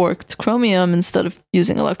just forked Chromium instead of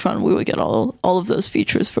using Electron, we would get all of those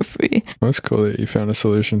features for free. That's cool that you found a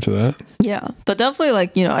solution to that. Yeah, but definitely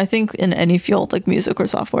like, you know, I think in any field like music or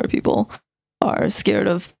software, people are scared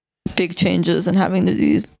of big changes and having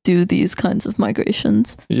to do these kinds of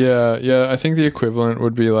migrations. Yeah. I think the equivalent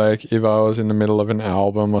would be like if I was in the middle of an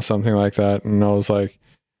album or something like that, and I was like,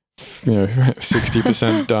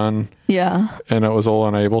 60% done. Yeah. And it was all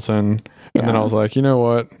on Ableton. And then I was like, you know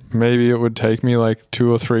what? Maybe it would take me like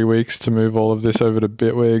 2 or 3 weeks to move all of this over to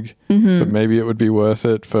Bitwig, but maybe it would be worth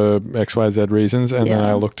it for XYZ reasons. And then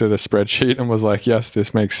I looked at a spreadsheet and was like, yes,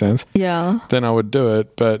 this makes sense. Yeah. Then I would do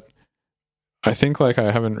it. But I think like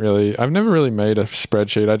I've never really made a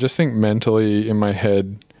spreadsheet. I just think mentally in my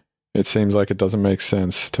head, it seems like it doesn't make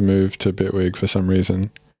sense to move to Bitwig for some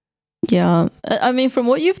reason. Yeah. I mean, from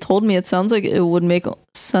what you've told me, it sounds like it would make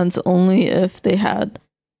sense only if they had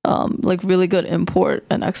like really good import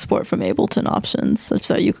and export from Ableton options, such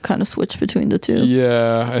that you could kind of switch between the two.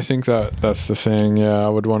 Yeah, I think that's the thing. Yeah, I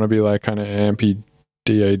would want to be like kind of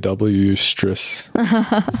ambidextrous.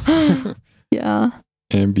 Yeah.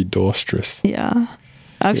 Ambidextrous. Yeah.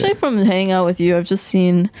 Actually, from hanging out with you, I've just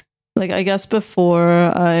seen, like, I guess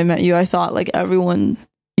before I met you, I thought like everyone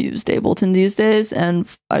used Ableton these days, and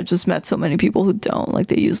I've just met so many people who don't. Like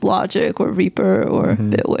they use Logic or Reaper or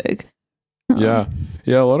Bitwig. Yeah,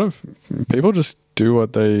 a lot of people just do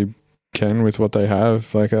what they can with what they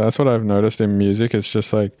have. Like that's what I've noticed in music. It's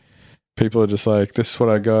just like people are just like, this is what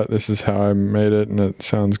I got, this is how I made it, and it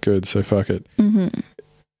sounds good, so fuck it.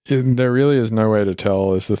 There really is no way to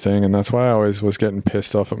tell is the thing, and that's why I always was getting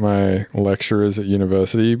pissed off at my lecturers at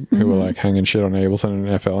university who were like hanging shit on Ableton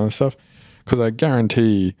and FL and stuff. Because I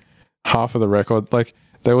guarantee half of the record, like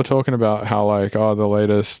they were talking about how like, oh, the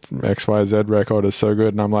latest XYZ record is so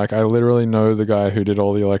good. And I'm like, I literally know the guy who did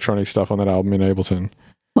all the electronic stuff on that album in Ableton.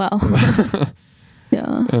 Wow.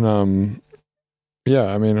 Yeah. And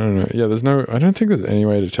yeah, I mean, I don't know. Yeah, I don't think there's any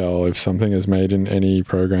way to tell if something is made in any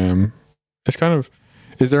program. It's kind of,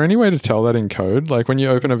 is there any way to tell that in code? Like when you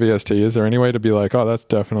open a VST, is there any way to be like, oh, that's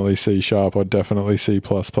definitely C# or definitely C++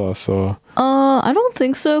 or? I don't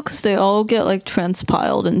think so, because they all get like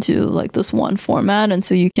transpiled into like this one format, and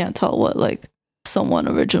so you can't tell what like someone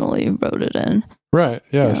originally wrote it in. Right.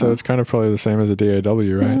 Yeah. So it's kind of probably the same as a DAW,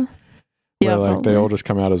 right? Yeah. Where like they all just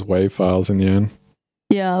come out as WAV files in the end.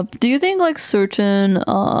 Yeah. Do you think like certain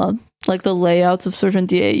like the layouts of certain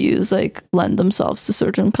DAUs like lend themselves to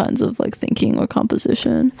certain kinds of like thinking or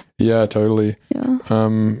composition. Yeah, totally. Yeah.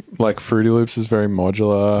 Like Fruity Loops is very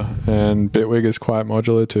modular, and Bitwig is quite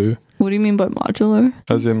modular too. What do you mean by modular?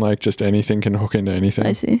 As in like just anything can hook into anything.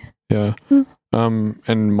 I see. Yeah. And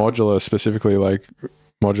modular specifically, like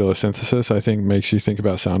modular synthesis, I think makes you think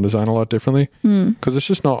about sound design a lot differently, because it's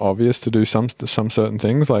just not obvious to do some certain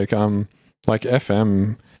things like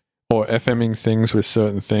FM or FMing things with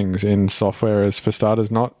certain things in software is, for starters,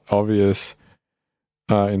 not obvious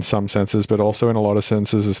in some senses, but also in a lot of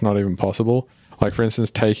senses it's not even possible. Like for instance,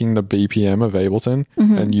 taking the BPM of Ableton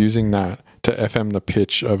and using that to FM the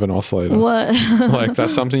pitch of an oscillator. What? Like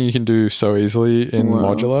that's something you can do so easily in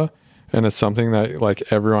modular, and it's something that like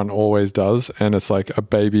everyone always does, and it's like a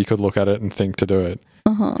baby could look at it and think to do it.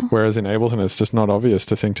 Whereas in Ableton it's just not obvious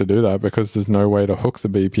to think to do that, because there's no way to hook the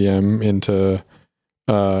BPM into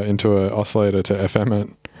an oscillator to FM it.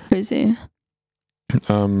 Crazy.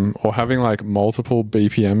 Or having like multiple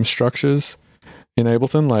BPM structures in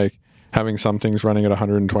Ableton, like having some things running at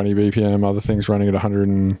 120 BPM, other things running at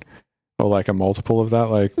 100 or like a multiple of that,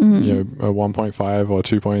 like you know, a 1.5 or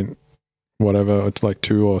 2 point whatever, it's like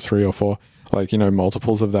 2 or 3 or 4, like, you know,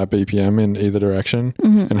 multiples of that BPM in either direction,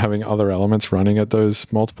 and having other elements running at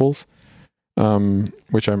those multiples,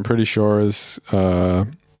 which I'm pretty sure is the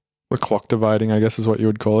clock dividing, I guess is what you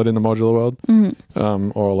would call it in the modular world,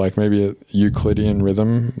 or like maybe a Euclidean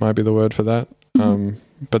rhythm might be the word for that.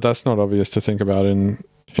 But that's not obvious to think about in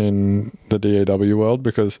the DAW world,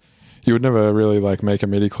 because you would never really like make a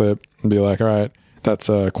MIDI clip and be like, all right, that's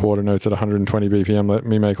quarter notes at 120 BPM. Let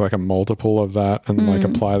me make like a multiple of that and like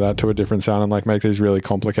apply that to a different sound and like make these really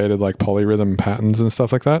complicated like polyrhythm patterns and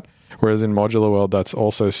stuff like that. Whereas in modular world, that's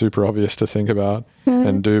also super obvious to think about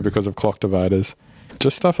and do because of clock dividers.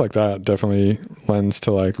 Just stuff like that definitely lends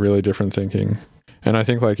to like really different thinking. And I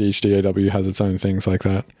think like each DAW has its own things like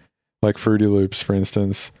that. Like Fruity Loops, for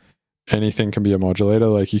instance, anything can be a modulator.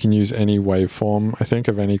 Like you can use any waveform, I think,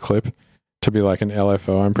 of any clip to be like an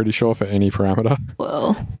LFO, I'm pretty sure, for any parameter.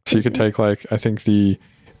 Whoa. So you could take like, I think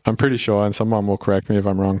I'm pretty sure, and someone will correct me if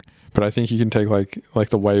I'm wrong, but I think you can take like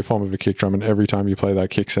the waveform of a kick drum, and every time you play that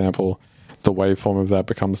kick sample, the waveform of that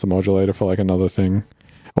becomes the modulator for like another thing.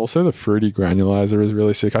 Also, the Fruity Granulizer is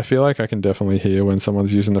really sick. I feel like I can definitely hear when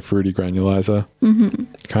someone's using the Fruity Granulizer.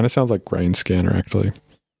 Kind of sounds like Grain Scanner, actually.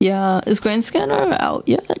 Yeah. Is Grain Scanner out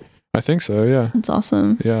yet? I think so, yeah. That's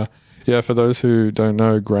awesome. Yeah. Yeah, for those who don't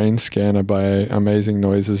know, Grain Scanner by Amazing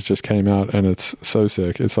Noises just came out, and it's so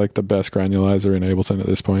sick. It's like the best granulizer in Ableton at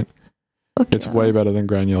this point. Okay. It's way better than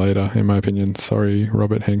Granulator, in my opinion. Sorry,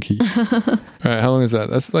 Robert Henke. All right, how long is that?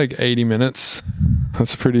 That's like 80 minutes.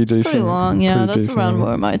 That's pretty decent. Pretty long, yeah. That's around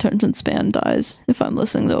where my attention span dies if I'm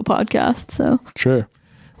listening to a podcast. So sure.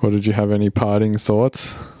 Well, did you have any parting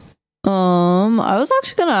thoughts? I was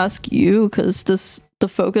actually gonna ask you, because the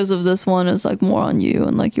focus of this one is like more on you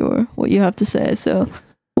and like what you have to say. So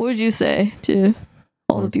what would you say to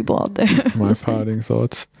all the people out there? My parting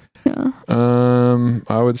thoughts. Yeah.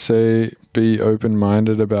 I would say be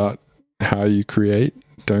open-minded about how you create.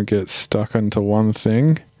 Don't get stuck onto one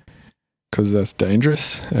thing, because that's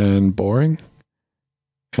dangerous and boring.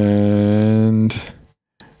 And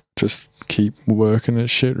just keep working at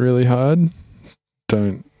shit really hard.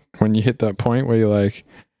 When you hit that point where you're like,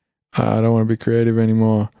 I don't want to be creative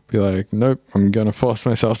anymore, be like, nope, I'm going to force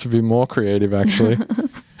myself to be more creative, actually.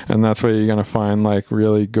 And that's where you're going to find like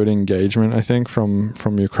really good engagement, I think, from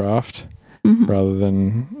your craft, rather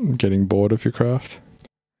than getting bored of your craft.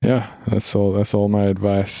 Yeah, that's all my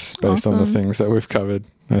advice based on the things that we've covered,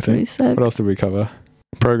 I think. What else did we cover?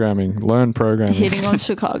 Programming. Learn programming. Hating on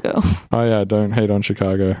Chicago. Oh yeah, don't hate on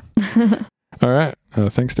Chicago. All right.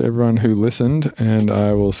 Thanks to everyone who listened, and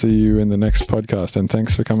I will see you in the next podcast. And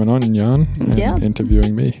thanks for coming on, Jan, and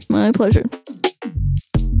interviewing me. My pleasure.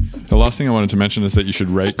 The last thing I wanted to mention is that you should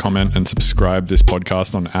rate, comment, and subscribe this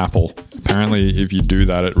podcast on Apple. Apparently, if you do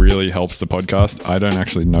that, it really helps the podcast. I don't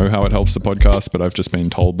actually know how it helps the podcast, but I've just been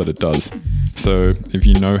told that it does. So if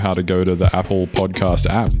you know how to go to the Apple Podcast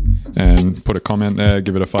app and put a comment there,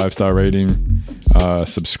 give it a 5-star rating,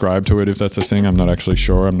 subscribe to it if that's a thing. I'm not actually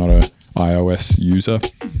sure. I'm not a iOS user.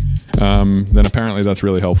 Then apparently that's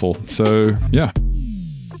really helpful. So yeah.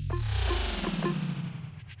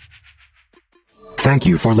 Thank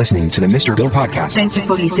you for listening to the Mr. Bill Podcast. Thank you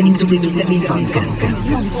for listening to the Mr. Bill Podcast.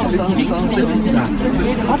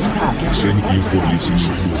 Thank you for listening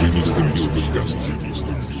to the Mr. Bill Podcast.